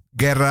Luis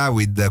Guerra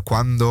with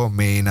Cuando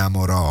me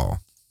enamoró.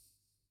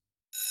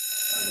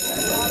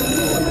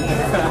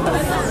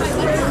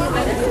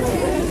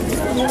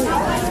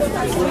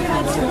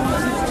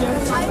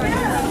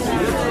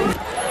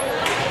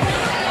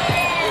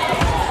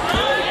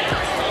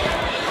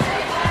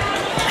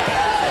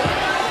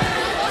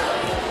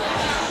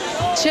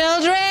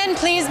 Children,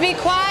 please be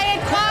quiet.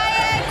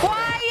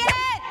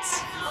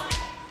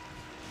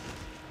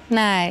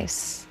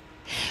 Nice.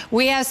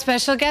 We have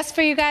special guests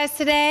for you guys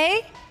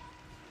today.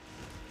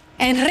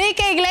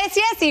 Enrique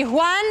Iglesias y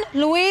Juan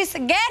Luis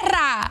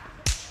Guerra.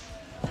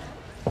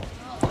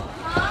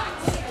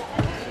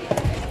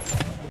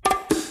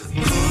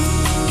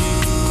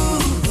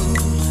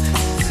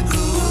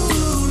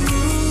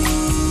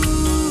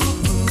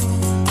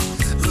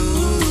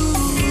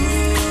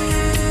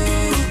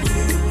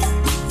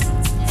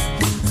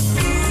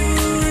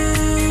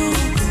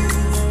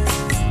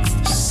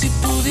 Si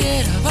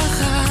pudiera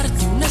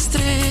bajarte una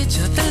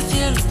estrella del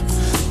cielo,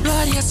 lo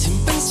haría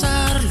sin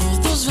pensarlo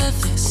dos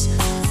veces,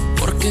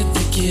 porque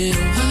te quiero,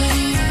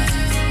 ay,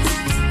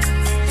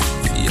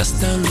 y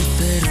hasta un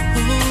lucero.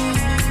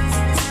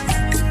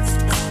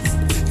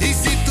 Y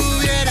si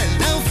tuviera el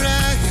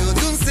naufragio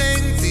de un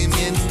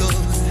sentimiento,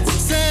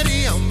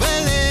 sería un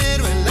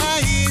velero en la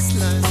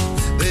isla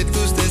de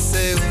tus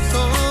deseos,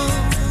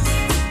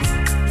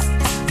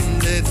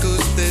 de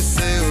tus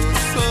deseos.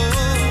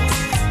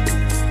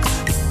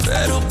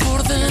 Pero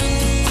por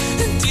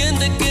dentro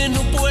entiende que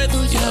no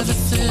puedo y a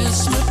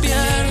veces me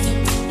pierdo.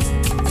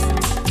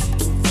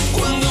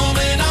 Cuando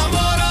me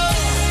enamoro,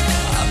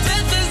 a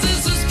veces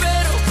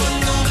desespero.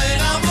 Cuando me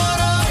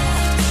enamoro,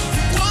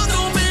 cuando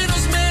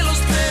menos me lo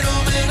espero,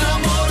 me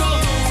enamoro.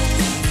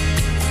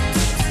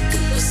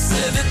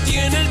 Se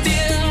detiene el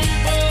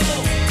tiempo,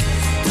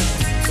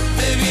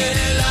 me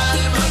viene el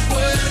alma al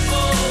cuerpo.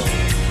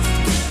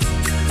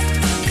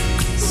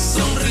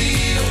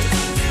 Sonrío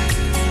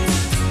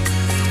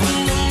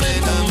cuando me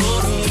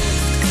enamoro.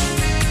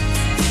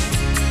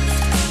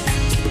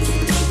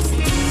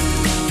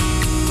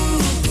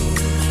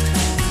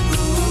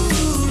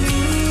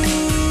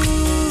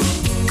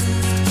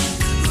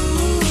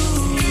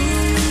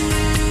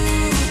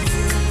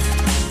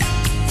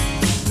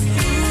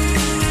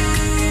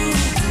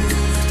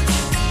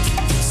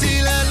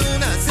 Si la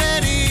luna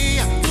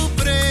sería tu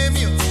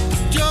premio,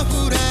 yo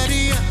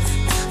juraría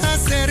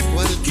hacer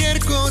cualquier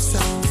cosa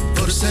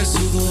por ser su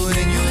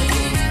dueño,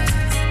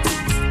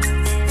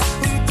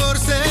 por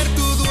ser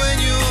tu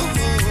dueño.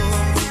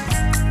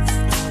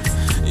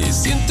 Y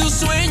si en tus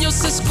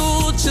sueños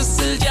escuchas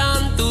el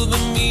llanto de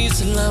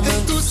mis lamentos,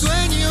 en tus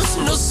sueños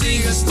no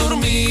sigas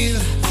dormida,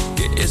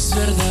 que es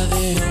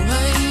verdadero,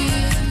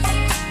 ay,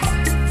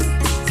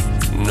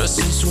 no es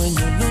un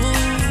sueño, no.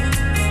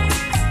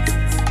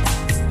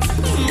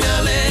 Me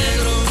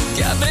alegro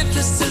que a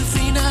veces el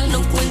final no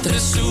encuentre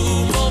su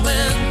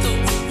momento,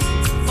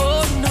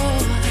 oh no.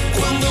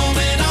 Cuando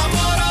me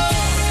enamoro,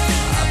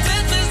 a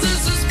veces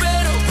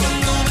desespero.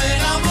 Cuando me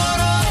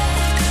enamoro,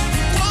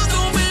 cuando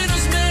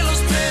menos me lo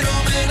espero,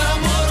 me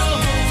enamoro.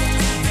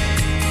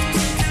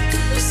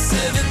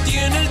 Se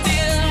detiene el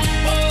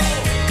tiempo,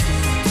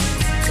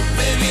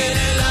 me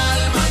viene el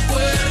alma al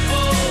cuerpo.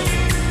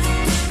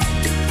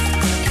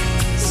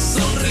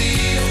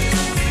 Sonrío,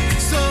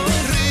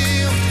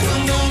 sonrío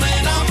cuando me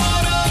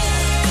enamoro.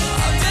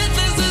 A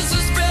veces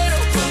desespero.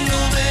 Cuando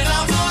me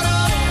enamoro,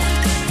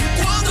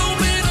 cuando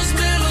menos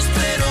me lo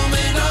espero,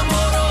 me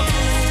enamoro.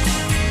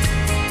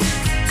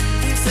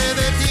 Se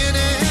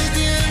detiene el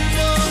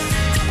tiempo,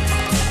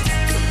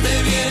 me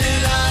viene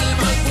el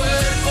alma al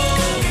cuerpo,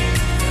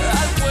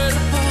 al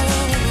cuerpo.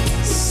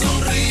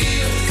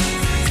 Sonrío,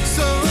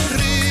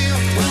 sonrío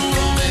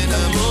cuando me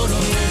enamoro.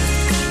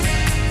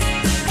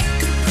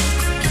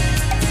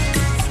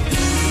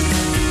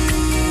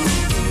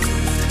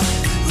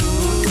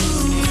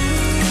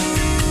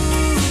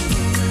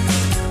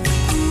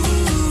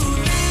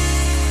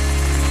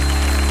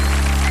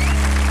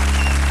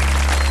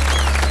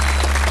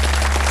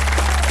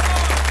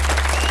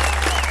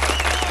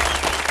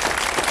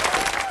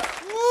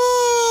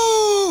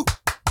 Woo!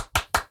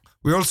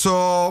 We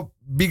also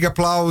big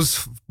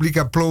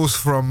applause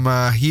from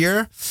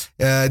here.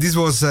 This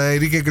was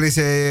Enrique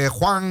Iglesias,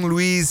 Juan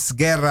Luis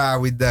Guerra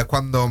with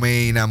Cuando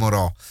me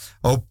enamoró.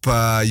 Hope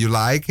you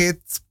like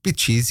it. Bit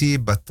cheesy,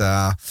 but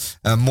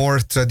more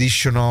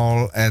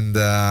traditional and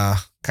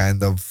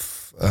kind of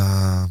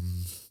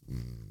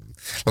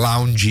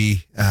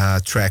loungy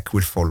track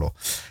will follow.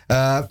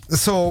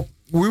 So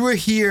we were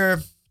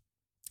here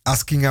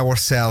asking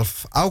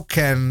ourselves, how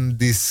can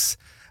this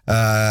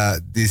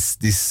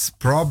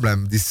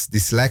problem,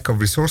 this lack of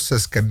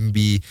resources can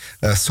be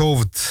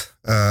solved.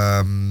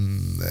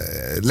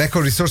 Lack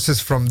of resources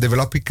from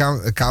developing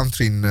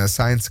country in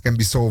science can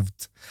be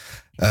solved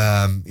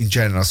in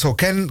general. So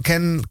can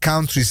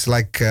countries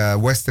like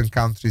Western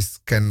countries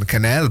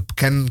can help,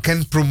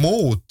 can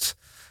promote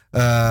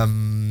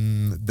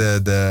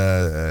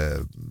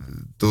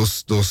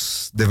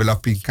those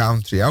developing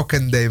country? How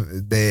can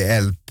they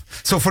help?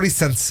 So, for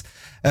instance,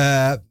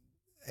 the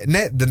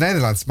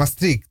Netherlands,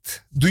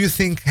 Maastricht, do you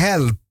think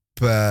help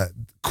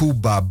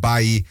Cuba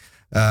by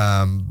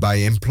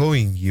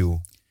employing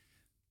you?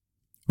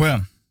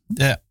 Well,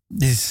 yeah,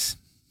 this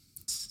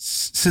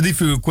is a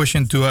difficult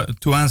question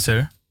to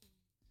answer.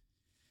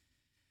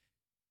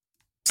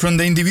 From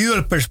the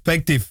individual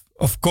perspective,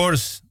 of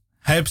course,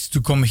 helps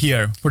to come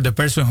here for the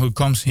person who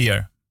comes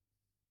here,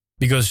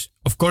 because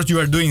of course you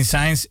are doing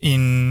science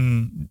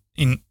in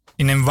an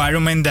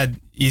environment that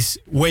is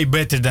way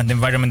better than the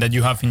environment that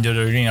you have in your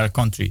original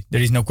country.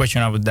 There is no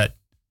question about that.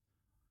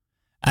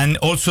 And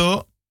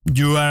also,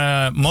 you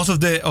are most of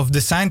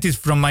the scientists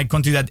from my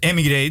country that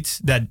emigrates.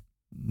 That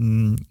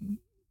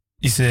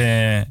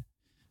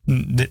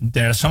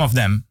there are some of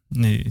them.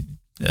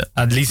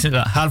 At least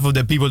half of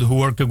the people who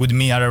work with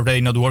me are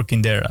already not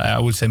working there. I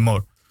would say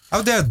more.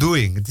 How they are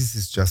doing? This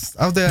is just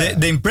how they.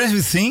 The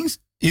impressive thing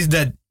is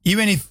that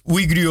even if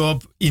we grew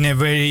up in a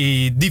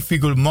very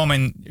difficult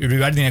moment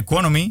regarding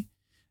economy,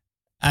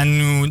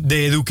 and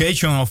the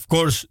education, of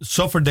course,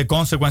 suffered the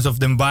consequence of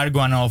the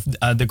embargo and of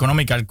the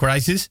economical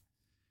crisis,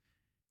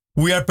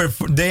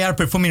 they are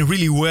performing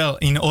really well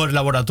in other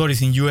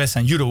laboratories in US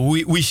and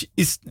Europe, which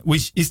is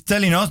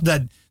telling us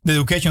that the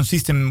education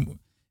system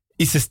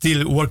is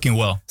still working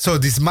well. So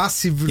these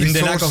massive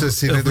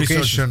resources in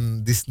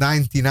education, this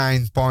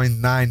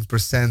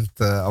 99.9%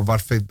 of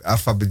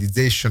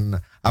alphabetization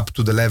up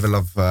to the level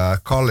of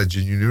college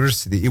and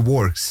university, it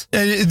works.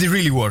 It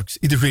really works.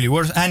 It really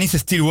works, and it's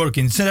still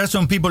working. So there are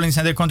some people in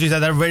other countries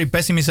that are very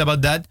pessimistic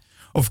about that.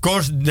 Of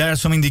course, there are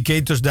some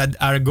indicators that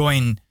are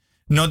going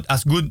not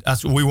as good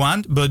as we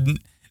want, but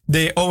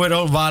the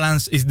overall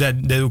balance is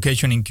that the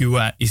education in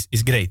Cuba is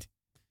great.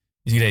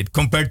 It's great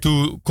compared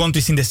to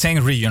countries in the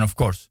same region, of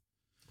course.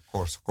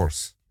 Of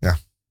course. Yeah.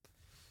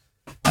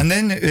 And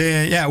then,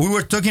 we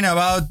were talking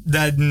about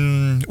that,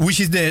 which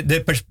is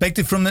the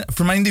perspective from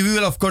an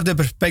individual. Of course, the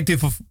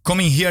perspective of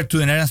coming here to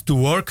the Netherlands to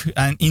work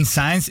and in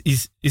science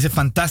is a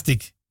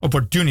fantastic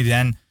opportunity,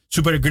 and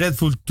super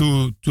grateful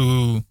to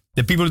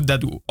the people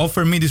that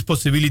offer me this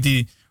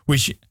possibility,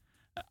 which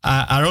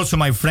are also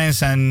my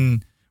friends,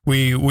 and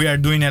we are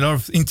doing a lot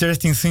of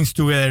interesting things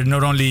together,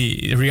 not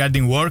only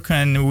regarding work,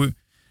 and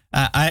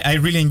I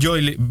really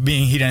enjoy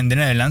being here in the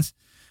Netherlands.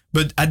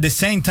 But at the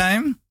same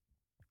time,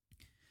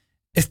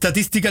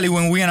 statistically,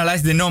 when we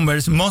analyze the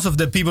numbers, most of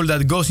the people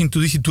that goes into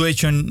this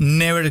situation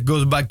never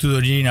goes back to the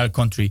original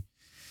country.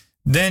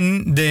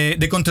 Then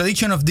the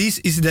contradiction of this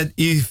is that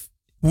if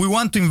we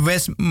want to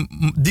invest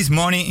this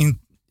money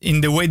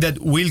in the way that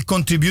will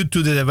contribute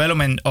to the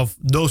development of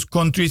those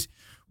countries,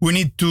 we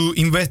need to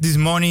invest this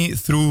money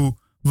through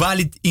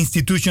valid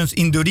institutions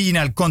in the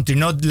original country,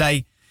 not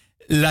like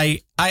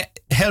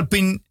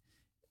helping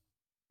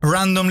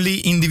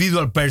randomly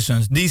individual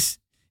persons. This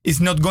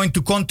is not going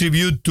to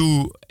contribute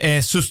to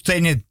a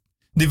sustained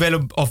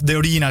development of the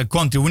original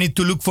country. We need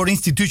to look for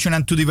institutions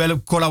and to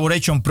develop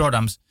collaboration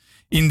programs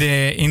in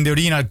the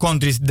original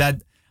countries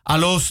that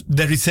allows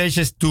the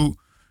researchers to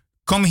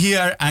come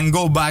here and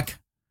go back,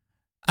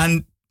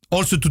 and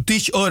also to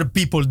teach other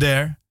people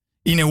there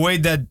in a way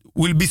that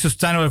will be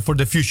sustainable for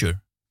the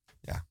future.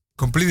 Yeah,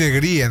 completely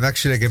agree. And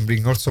actually, I can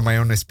bring also my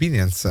own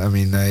experience. I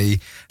mean, I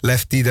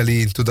left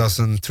Italy in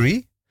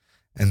 2003.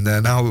 And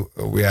now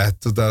we are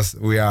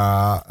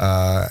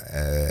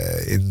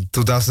in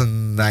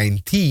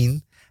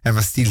 2019.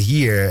 I'm still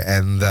here,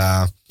 and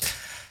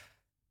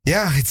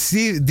it's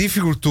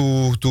difficult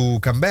to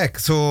come back.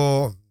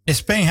 So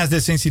Spain has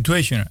the same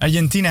situation.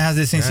 Argentina has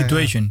the same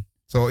situation. Yeah.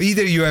 So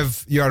either you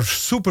are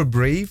super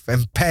brave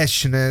and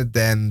passionate,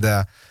 and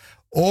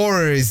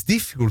or it's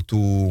difficult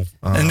to.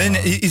 And then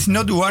it's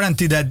not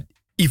guaranteed that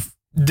if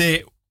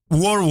the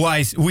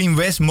worldwide we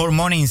invest more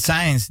money in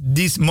science,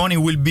 this money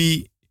will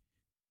be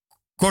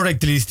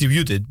correctly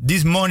distributed.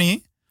 This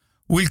money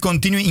will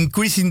continue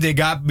increasing the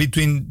gap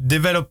between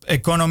developed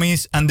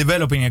economies and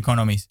developing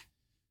economies.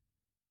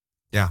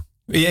 Yeah.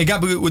 A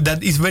gap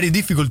that is very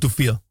difficult to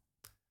fill.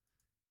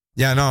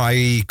 Yeah, no,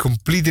 I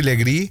completely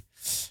agree.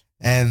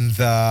 And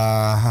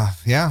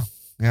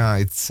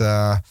it's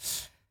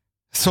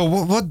so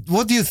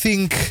what do you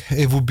think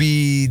it would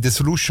be the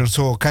solution?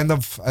 So kind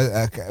of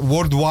a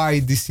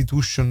worldwide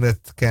institution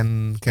that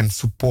can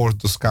support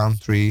those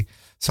countries,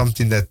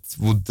 something that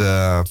would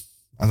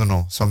I don't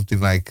know, something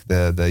like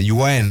the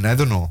UN, I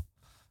don't know.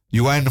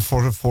 UN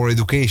for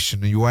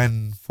education,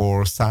 UN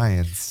for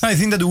science. I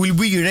think that will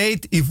be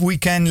great if we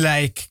can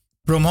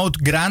promote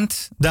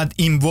grants that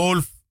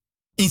involve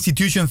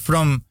institutions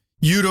from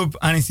Europe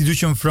and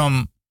institutions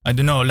from, I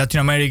don't know, Latin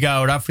America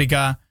or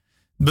Africa,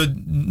 but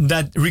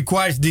that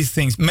requires these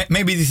things.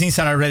 Maybe these things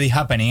are already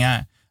happening.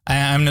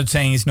 I'm not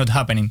saying it's not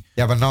happening.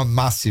 Yeah, but not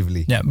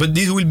massively. Yeah, but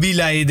this will be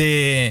like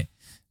the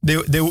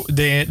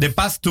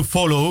path to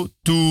follow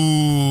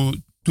to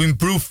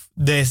improve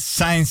the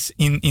science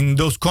in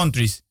those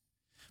countries.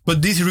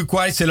 But this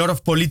requires a lot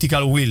of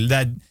political will.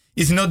 That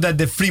it's not that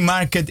the free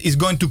market is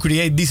going to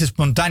create this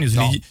spontaneously.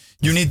 No.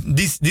 You need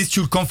this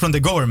should come from the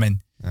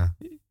government. Yeah.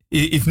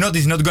 If not,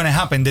 it's not going to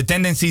happen. The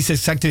tendency is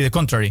exactly the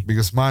contrary.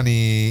 Because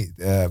money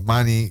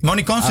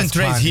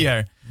concentrates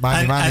here.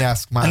 Money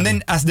asks money. And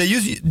then as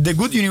the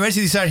good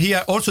universities are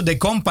here, also the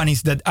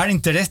companies that are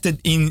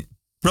interested in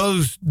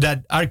products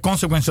that are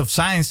consequence of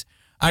science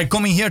are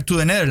coming here to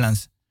the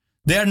Netherlands.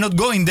 They are not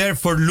going there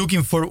for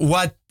looking for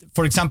what,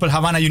 for example,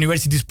 Havana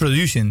University is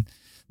producing.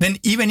 Then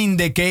even in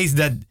the case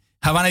that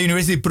Havana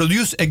University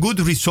produce a good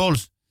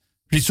result,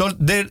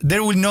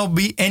 there will not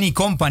be any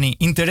company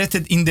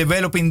interested in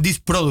developing this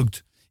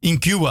product in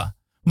Cuba.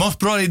 Most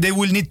probably they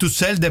will need to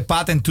sell the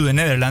patent to the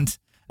Netherlands,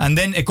 and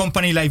then a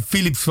company like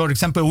Philips, for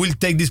example, will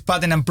take this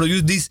patent and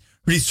produce this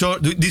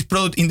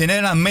product in the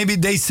Netherlands. Maybe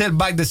they sell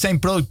back the same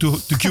product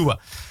to Cuba,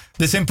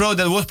 the same product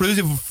that was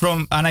produced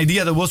from an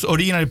idea that was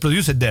originally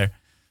produced there.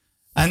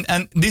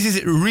 And this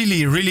is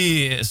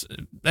really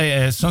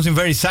something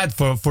very sad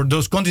for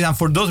those countries and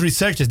for those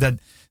researchers that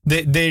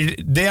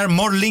they are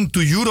more linked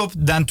to Europe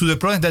than to the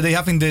problems that they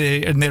have in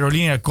their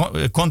original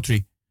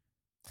country.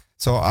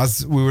 So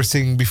as we were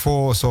saying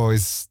before, there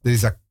is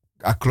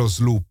a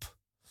closed loop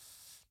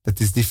that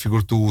is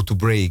difficult to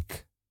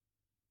break.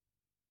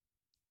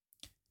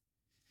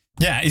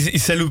 Yeah,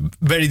 it's a loop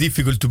very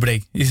difficult to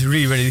break. It's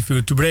really very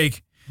difficult to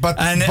break. But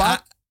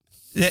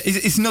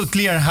it's not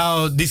clear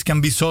how this can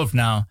be solved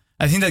now.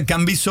 I think that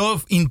can be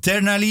solved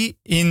internally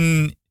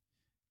in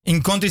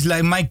countries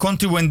like my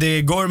country, when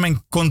the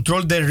government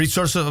controls the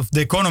resources of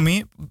the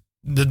economy.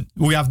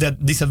 We have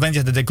that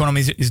disadvantage that the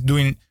economy is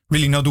doing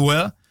really not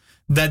well,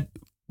 that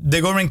the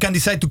government can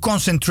decide to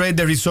concentrate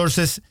the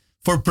resources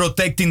for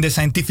protecting the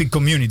scientific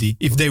community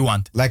if they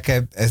want. Like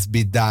has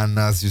been done,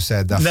 as you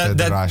said, after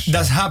Russia.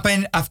 That's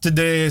happened after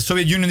the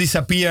Soviet Union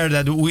disappeared,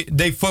 that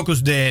they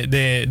focused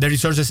the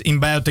resources in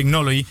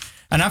biotechnology.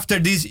 And after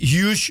this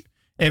huge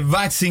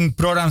vaccine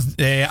programs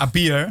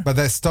appear. But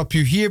I stop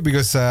you here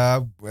because,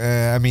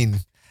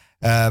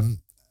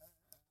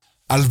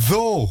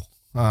 although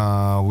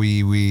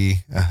we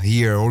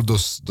hear all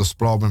those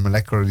problems,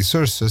 molecular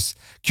resources,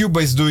 Cuba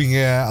is doing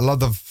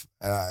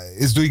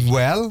is doing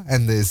well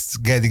and is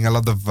getting a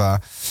lot of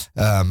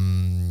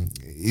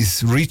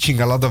is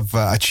reaching a lot of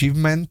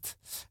achievement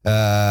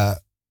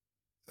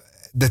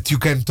that you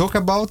can talk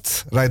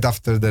about right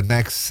after the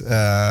next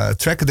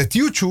track that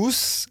you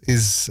choose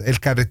is El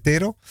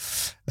Carretero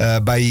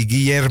by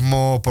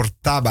Guillermo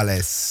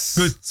Portabales.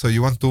 Good. So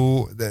you want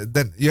to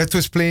then you have to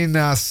explain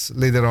us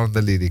later on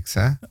the lyrics,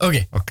 eh?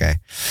 Okay.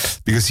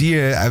 Because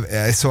here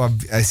I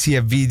see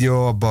a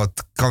video about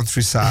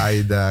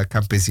countryside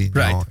campesino.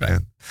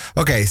 Right.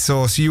 Okay,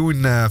 so see you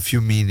in a few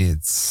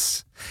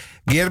minutes.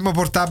 Guillermo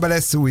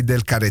Portabales with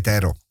El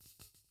Carretero.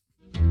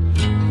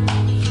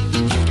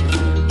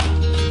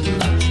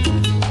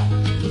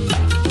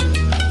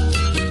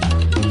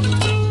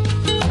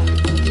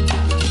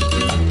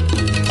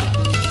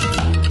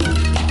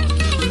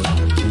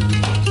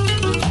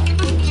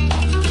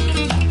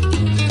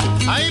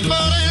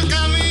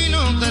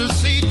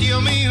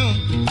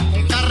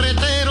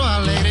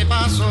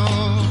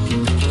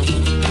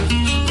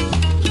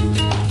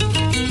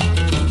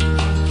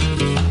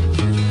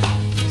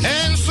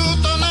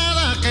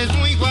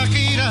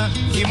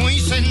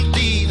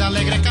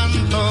 Alegre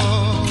canto.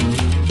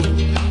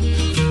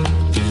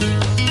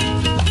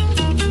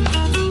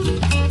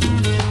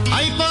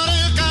 Hay por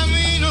el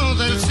camino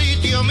del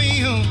sitio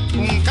mío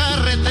un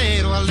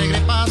carretero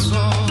alegre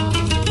paso.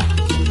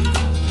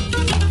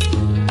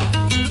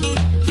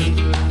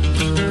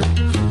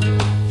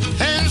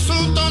 En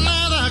su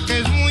tonada que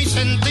es muy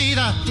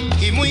sentida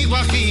y muy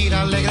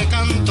guajira alegre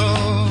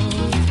canto.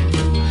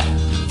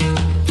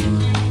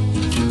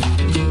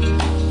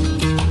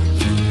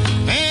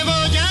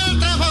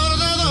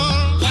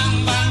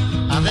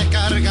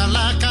 Carga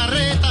la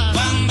carreta,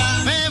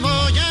 me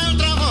voy al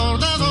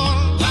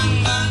transbordador,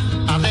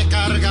 a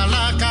descargar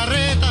la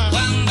carreta,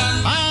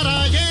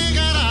 para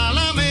llegar a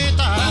la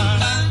meta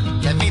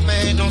de mi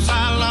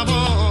penosa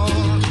labor.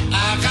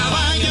 A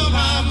caballo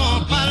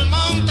vamos pa'l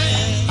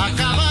monte, a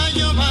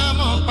caballo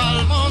vamos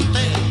pa'l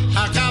monte,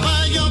 a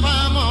caballo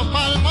vamos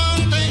pa'l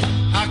monte,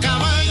 a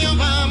caballo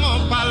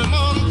vamos pa'l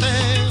monte.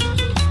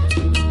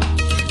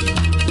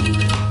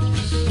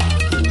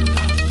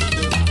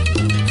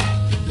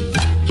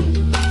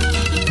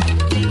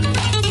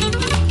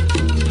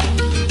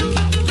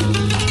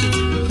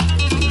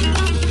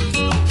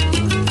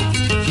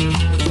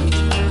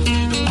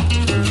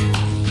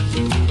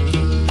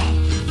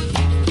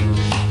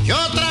 Yo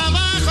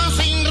trabajo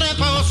sin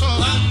reposo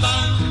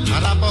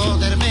para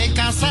poderme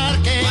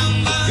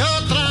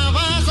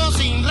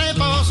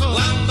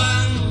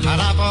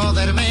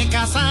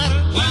casar,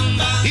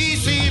 y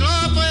si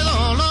lo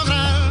puedo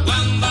lograr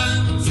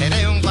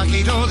seré un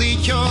guajiro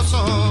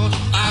dichoso.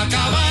 A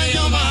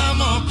caballo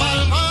vamos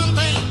pa'l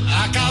monte,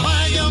 a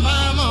caballo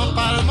vamos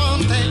pa'l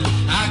monte,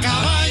 a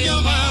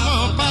caballo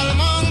vamos pa'l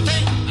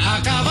monte,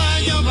 a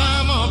caballo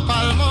vamos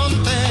pa'l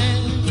monte.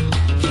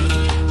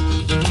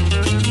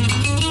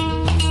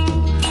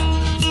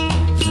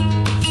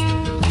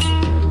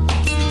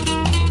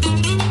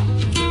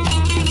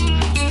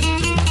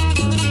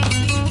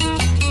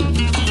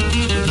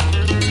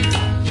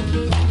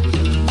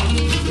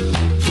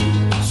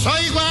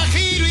 Soy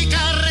guajiro y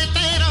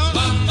carretero,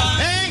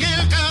 en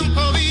el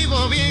campo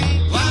vivo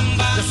bien.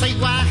 Yo soy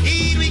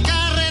guajiro y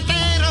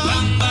carretero,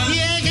 y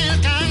en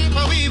el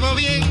campo vivo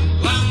bien.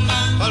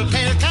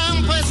 Porque el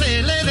campo es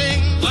el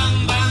Edén,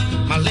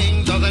 más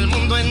lindo del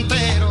mundo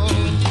entero.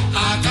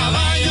 A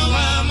caballo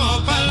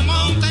vamos pa'l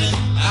monte,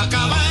 a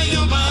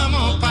caballo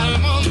vamos pa'l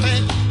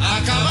monte, a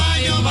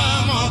caballo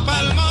vamos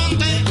pa'l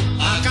monte,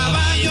 a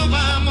caballo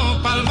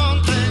vamos pa'l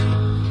monte.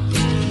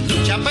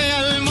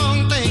 Chapea el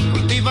monte,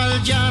 cultiva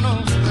el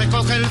llano,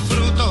 recoge el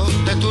fruto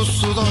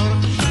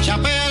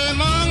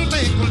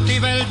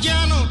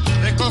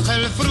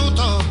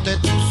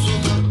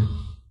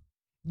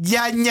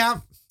Diagna,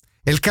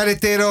 El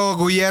Carretero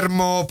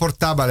Guillermo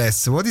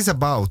Portabales. What is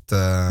about?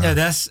 Yeah,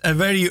 that's a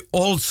very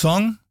old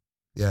song.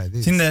 Yeah, it I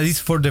is. think that it's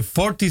for the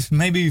 40s,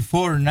 maybe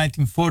before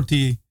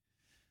 1940.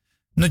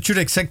 Not sure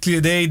exactly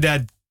the day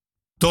that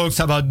talks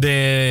about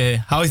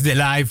how is the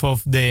life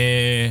of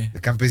the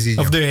Campesino.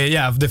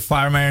 of the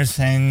farmers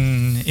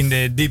and in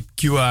the deep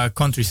Cuba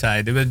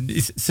countryside. But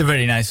it's a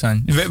very nice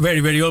song. Very,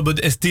 very old, but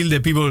still the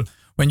people,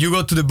 when you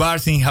go to the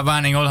bars in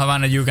Havana, in old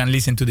Havana, you can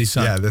listen to this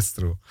song. Yeah, that's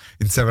true.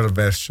 In several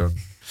versions.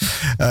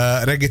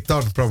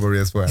 Reggaeton probably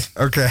as well.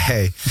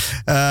 Okay.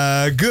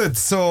 Good.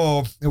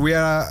 So we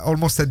are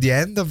almost at the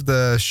end of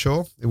the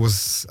show. It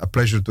was a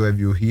pleasure to have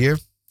you here.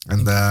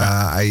 And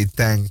I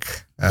thank...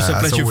 It's a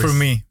pleasure for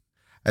me.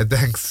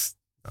 Thanks.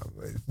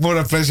 More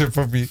a pleasure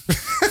for me.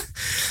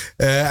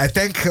 I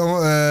thank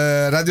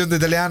Radio Onda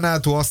Italiana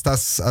to host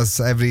us as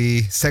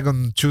every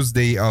second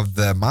Tuesday of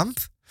the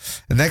month.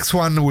 The next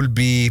one will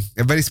be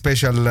a very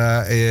special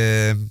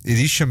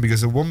edition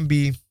because it won't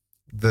be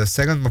the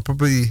second, but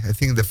probably I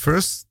think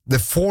the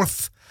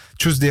fourth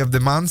Tuesday of the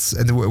month,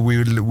 and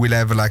we'll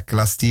have like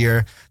last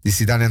year this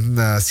Italian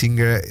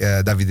singer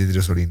Davide Di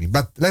Rosolini.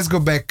 But let's go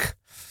back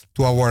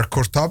to our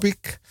core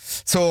topic.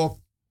 So.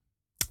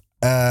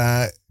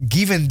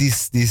 Given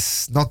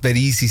this not very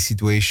easy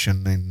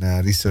situation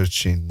in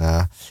research in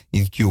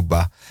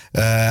Cuba,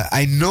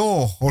 I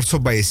know also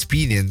by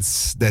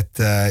experience that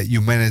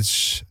you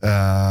manage,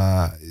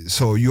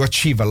 so you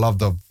achieve a lot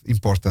of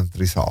important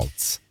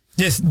results.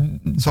 Yes.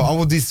 So how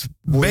would this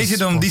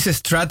based on this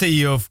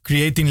strategy of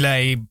creating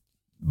like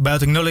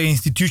biotechnology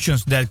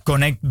institutions that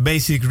connect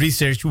basic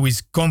research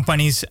with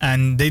companies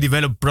and they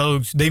develop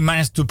products, they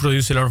manage to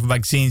produce a lot of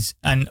vaccines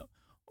and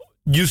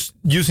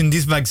using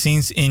these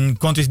vaccines in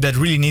countries that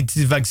really need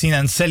this vaccine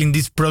and selling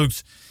these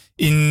products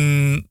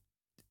in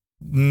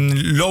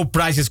low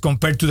prices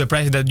compared to the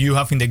prices that you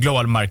have in the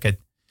global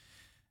market.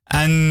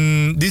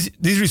 And this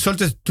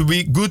resulted to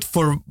be good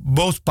for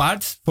both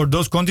parts, for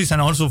those countries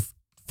and also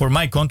for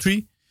my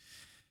country.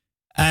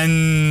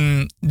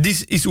 And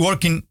this is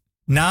working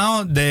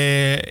now.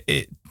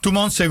 2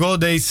 months ago,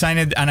 they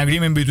signed an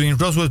agreement between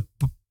Roswell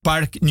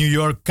Park, New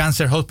York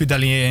Cancer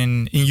Hospital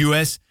in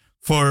US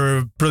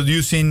for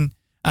producing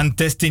and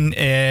testing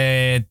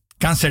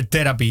cancer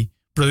therapy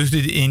produced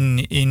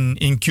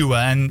in Cuba.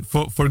 And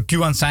for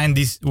Cuban Science,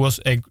 this was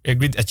a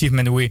great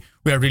achievement. We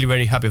are really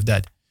very happy of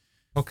that.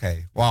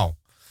 Okay, wow.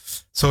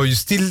 So you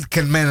still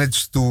can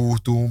manage to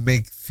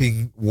make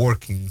things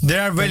working.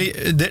 There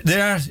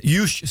are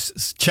huge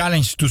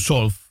challenges to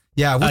solve.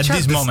 Yeah, which at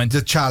this moment.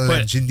 The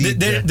challenge indeed.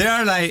 There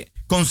are like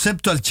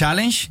conceptual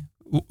challenge.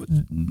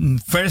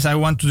 First, I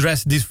want to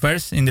address this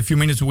first in the few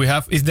minutes we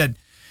have, is that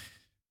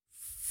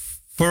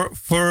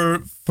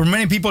for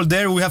many people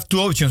there, we have two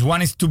options.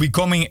 One is to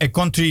becoming a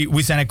country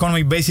with an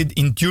economy based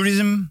in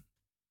tourism,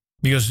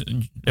 because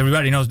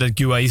everybody knows that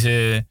Cuba is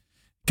a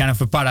kind of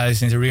a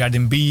paradise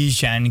regarding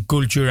beach and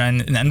culture,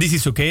 and this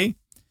is okay.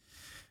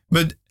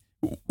 But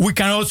we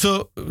can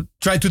also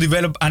try to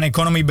develop an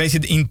economy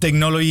based in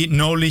technology,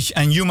 knowledge,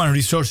 and human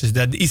resources.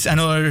 That is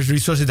another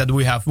resources that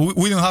we have.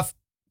 We don't have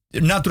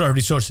natural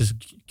resources.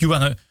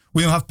 Cuba,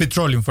 we don't have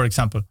petroleum, for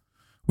example.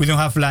 We don't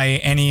have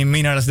like any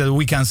minerals that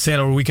we can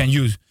sell or we can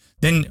use.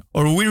 Then,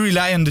 or we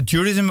rely on the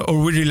tourism, or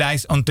we rely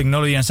on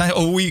technology and science,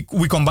 or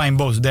we combine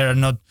both. They are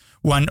not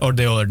one or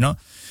the other, no?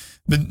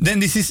 But then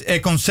this is a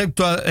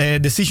conceptual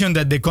decision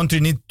that the country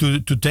needs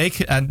to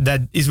take, and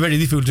that is very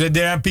difficult.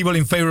 There are people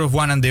in favor of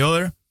one and the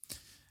other.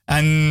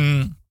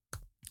 And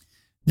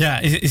yeah,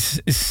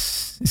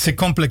 it's a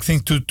complex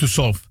thing to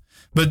solve.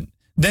 But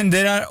then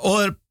there are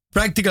other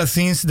practical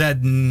things that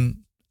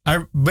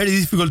are very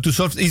difficult to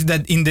solve, is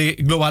that in the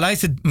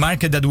globalized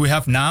market that we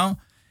have now,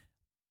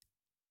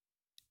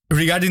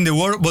 regarding the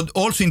world, but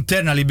also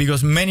internally,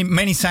 because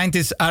many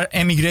scientists are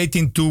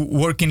emigrating to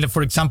working,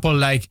 for example,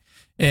 like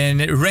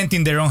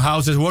renting their own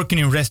houses, working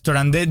in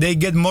restaurants. They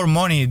get more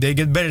money, they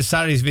get better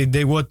salaries if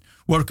they work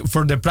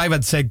for the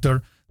private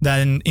sector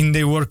than in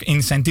they work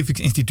in scientific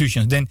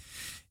institutions. Then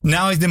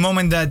now is the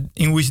moment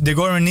in which the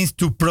government needs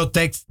to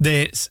protect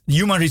the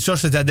human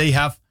resources that they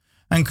have,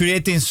 and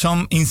creating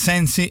some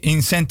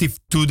incentive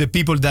to the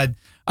people that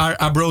are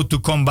abroad to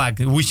come back,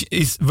 which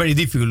is very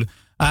difficult.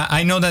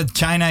 I know that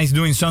China is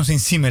doing something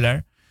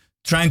similar,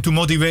 trying to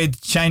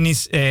motivate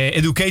Chinese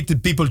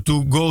educated people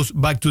to go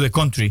back to the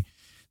country.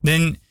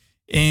 Then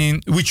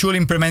we should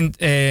implement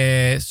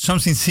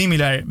something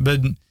similar,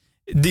 but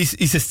this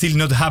is still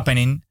not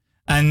happening.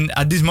 And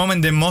at this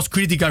moment, the most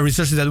critical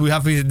resources that we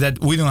have is that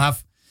we don't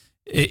have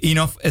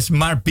enough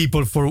smart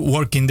people for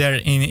working there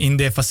in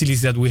the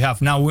facilities that we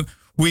have. Now,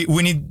 we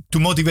need to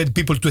motivate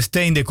people to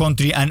stay in the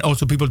country and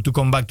also people to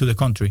come back to the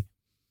country.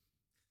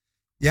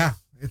 Yeah,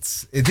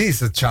 it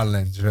is a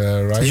challenge,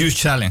 right? It's a huge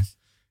challenge.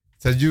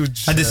 It's a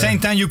huge... At the same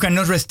time, you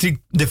cannot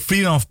restrict the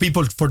freedom of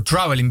people for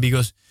traveling,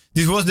 because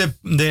this was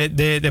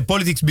the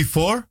politics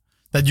before,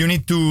 that you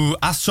need to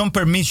ask some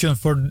permission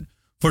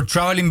for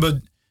traveling, but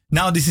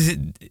now this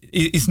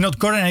is not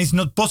current and it's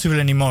not possible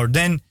anymore.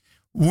 Then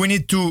we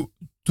need to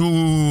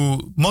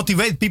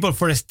motivate people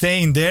for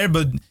staying there,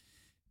 but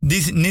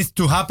this needs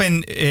to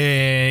happen,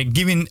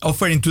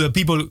 offering to the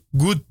people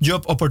good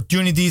job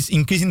opportunities,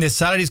 increasing the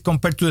salaries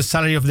compared to the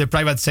salary of the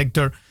private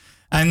sector.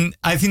 And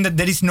I think that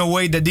there is no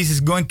way that this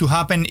is going to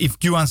happen if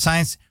Cuban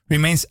science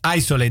remains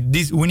isolated.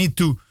 We need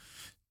to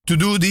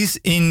do this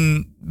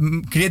in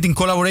creating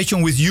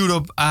collaboration with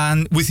Europe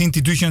and with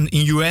institutions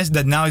in US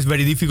that now is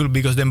very difficult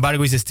because the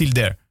embargo is still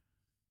there.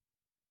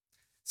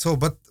 So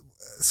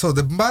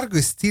the embargo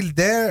is still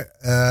there.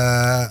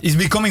 It's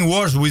becoming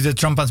worse with the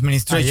Trump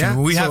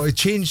administration. We have a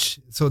change.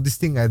 So this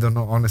thing, I don't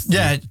know, honestly.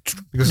 Yeah.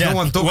 Because no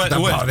one talked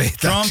about it.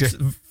 Trump's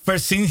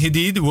first thing he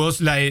did was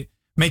like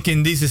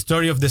making this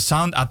story of the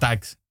sound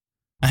attacks.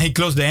 And he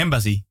closed the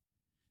embassy.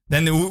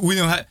 Then we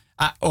don't have...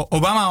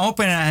 Obama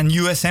opened an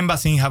U.S.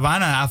 embassy in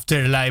Havana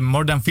after like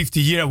more than 50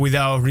 years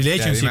without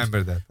relationship. Yeah, I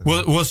remember that.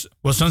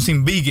 Was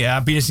something big. It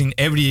appears in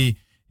every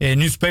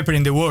newspaper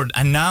in the world.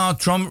 And now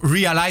Trump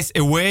realized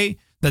a way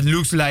that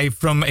looks like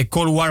from a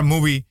Cold War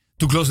movie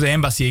to close the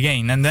embassy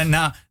again. And then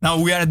now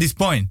we are at this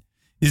point.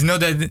 It's not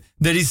that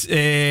there is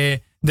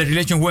the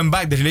relation went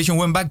back. The relation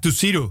went back to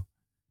zero. Oh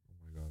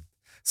my God.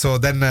 So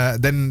then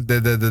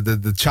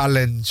the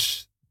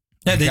challenge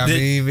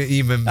became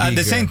even bigger. At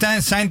the same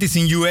time, scientists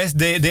in US,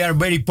 they are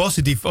very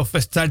positive of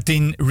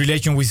starting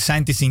relation with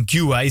scientists in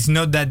Cuba. It's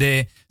not that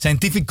the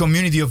scientific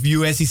community of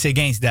US is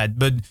against that,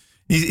 but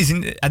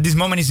at this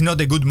moment, it's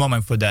not a good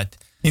moment for that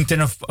in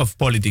terms of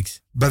politics.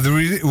 But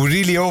we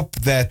really hope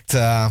that,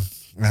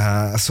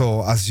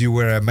 so as you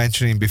were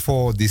mentioning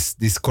before,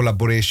 this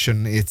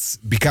collaboration, it's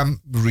become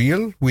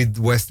real with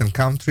Western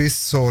countries.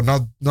 So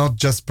not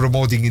just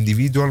promoting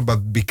individual,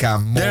 but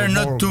become more.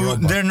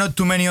 There are not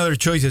too many other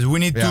choices. We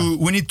need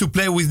to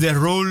play with the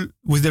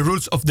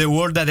rules of the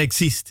world that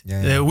exist.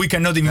 We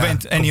cannot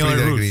invent any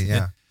other rules.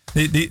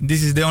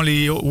 This is the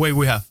only way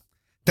we have.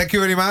 Thank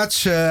you very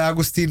much,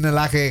 Agustin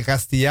Laje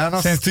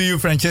Castellanos. Thanks to you,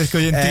 Francesco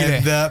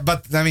Gentile. And,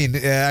 but I mean,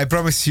 I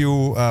promise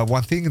you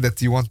one thing,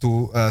 that you want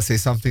to say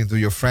something to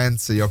your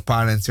friends, your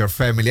parents, your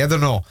family. I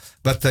don't know,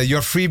 but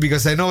you're free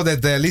because I know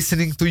that they're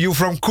listening to you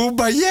from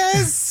Cuba.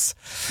 Yes!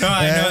 No,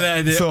 I know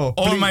that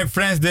all my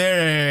friends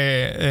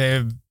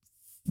there,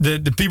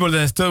 the people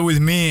that stood with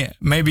me,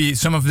 maybe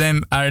some of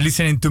them are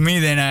listening to me,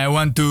 then I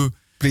want to...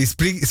 Please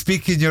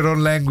speak in your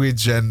own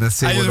language and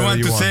say whatever you want. I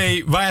just want to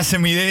say, vaya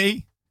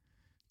semidei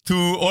to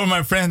all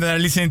my friends that are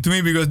listening to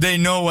me, because they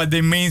know what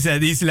it means,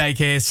 that it's like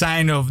a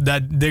sign of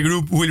that the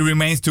group will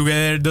remain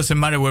together, doesn't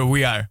matter where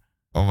we are.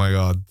 Oh my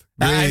God.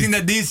 I think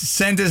that this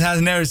sentence has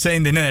never said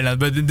in the Netherlands,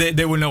 but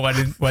they will know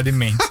what it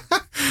means.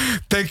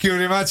 Thank you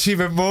very much,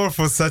 even more,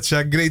 for such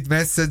a great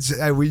message.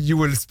 You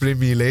will explain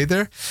me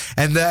later.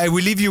 And I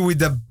will leave you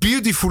with a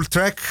beautiful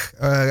track.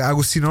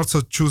 Agustin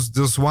also chose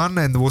this one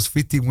and was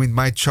fitting with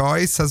my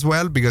choice as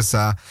well, because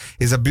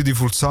it's a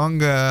beautiful song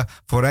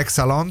for Ex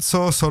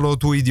Alonso, Solo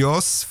Tu y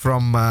Dios,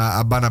 from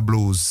Habana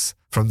Blues,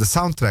 from the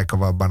soundtrack of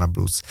Habana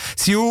Blues.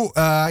 See you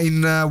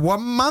in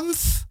 1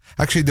 month.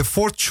 Actually, the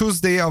 4th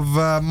Tuesday of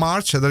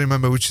March. I don't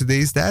remember which day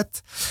is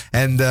that.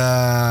 And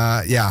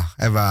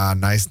have a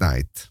nice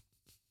night.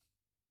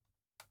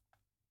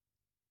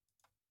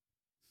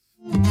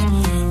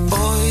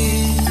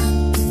 Hoy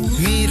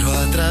miro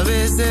a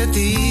través de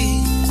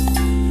ti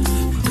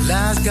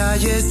las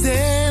calles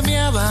de mi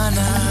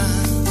Habana.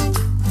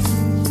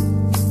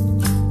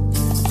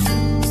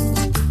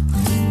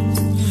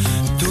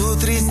 Tu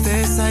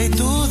tristeza y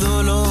tu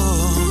dolor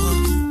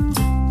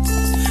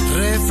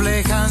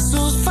reflejan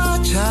sus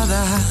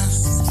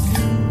fachadas.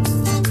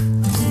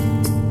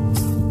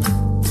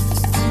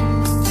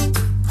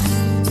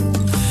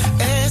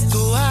 Es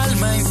tu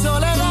alma en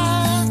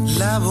soledad,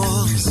 la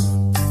voz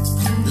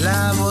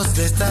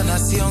de esta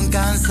nación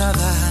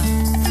cansada.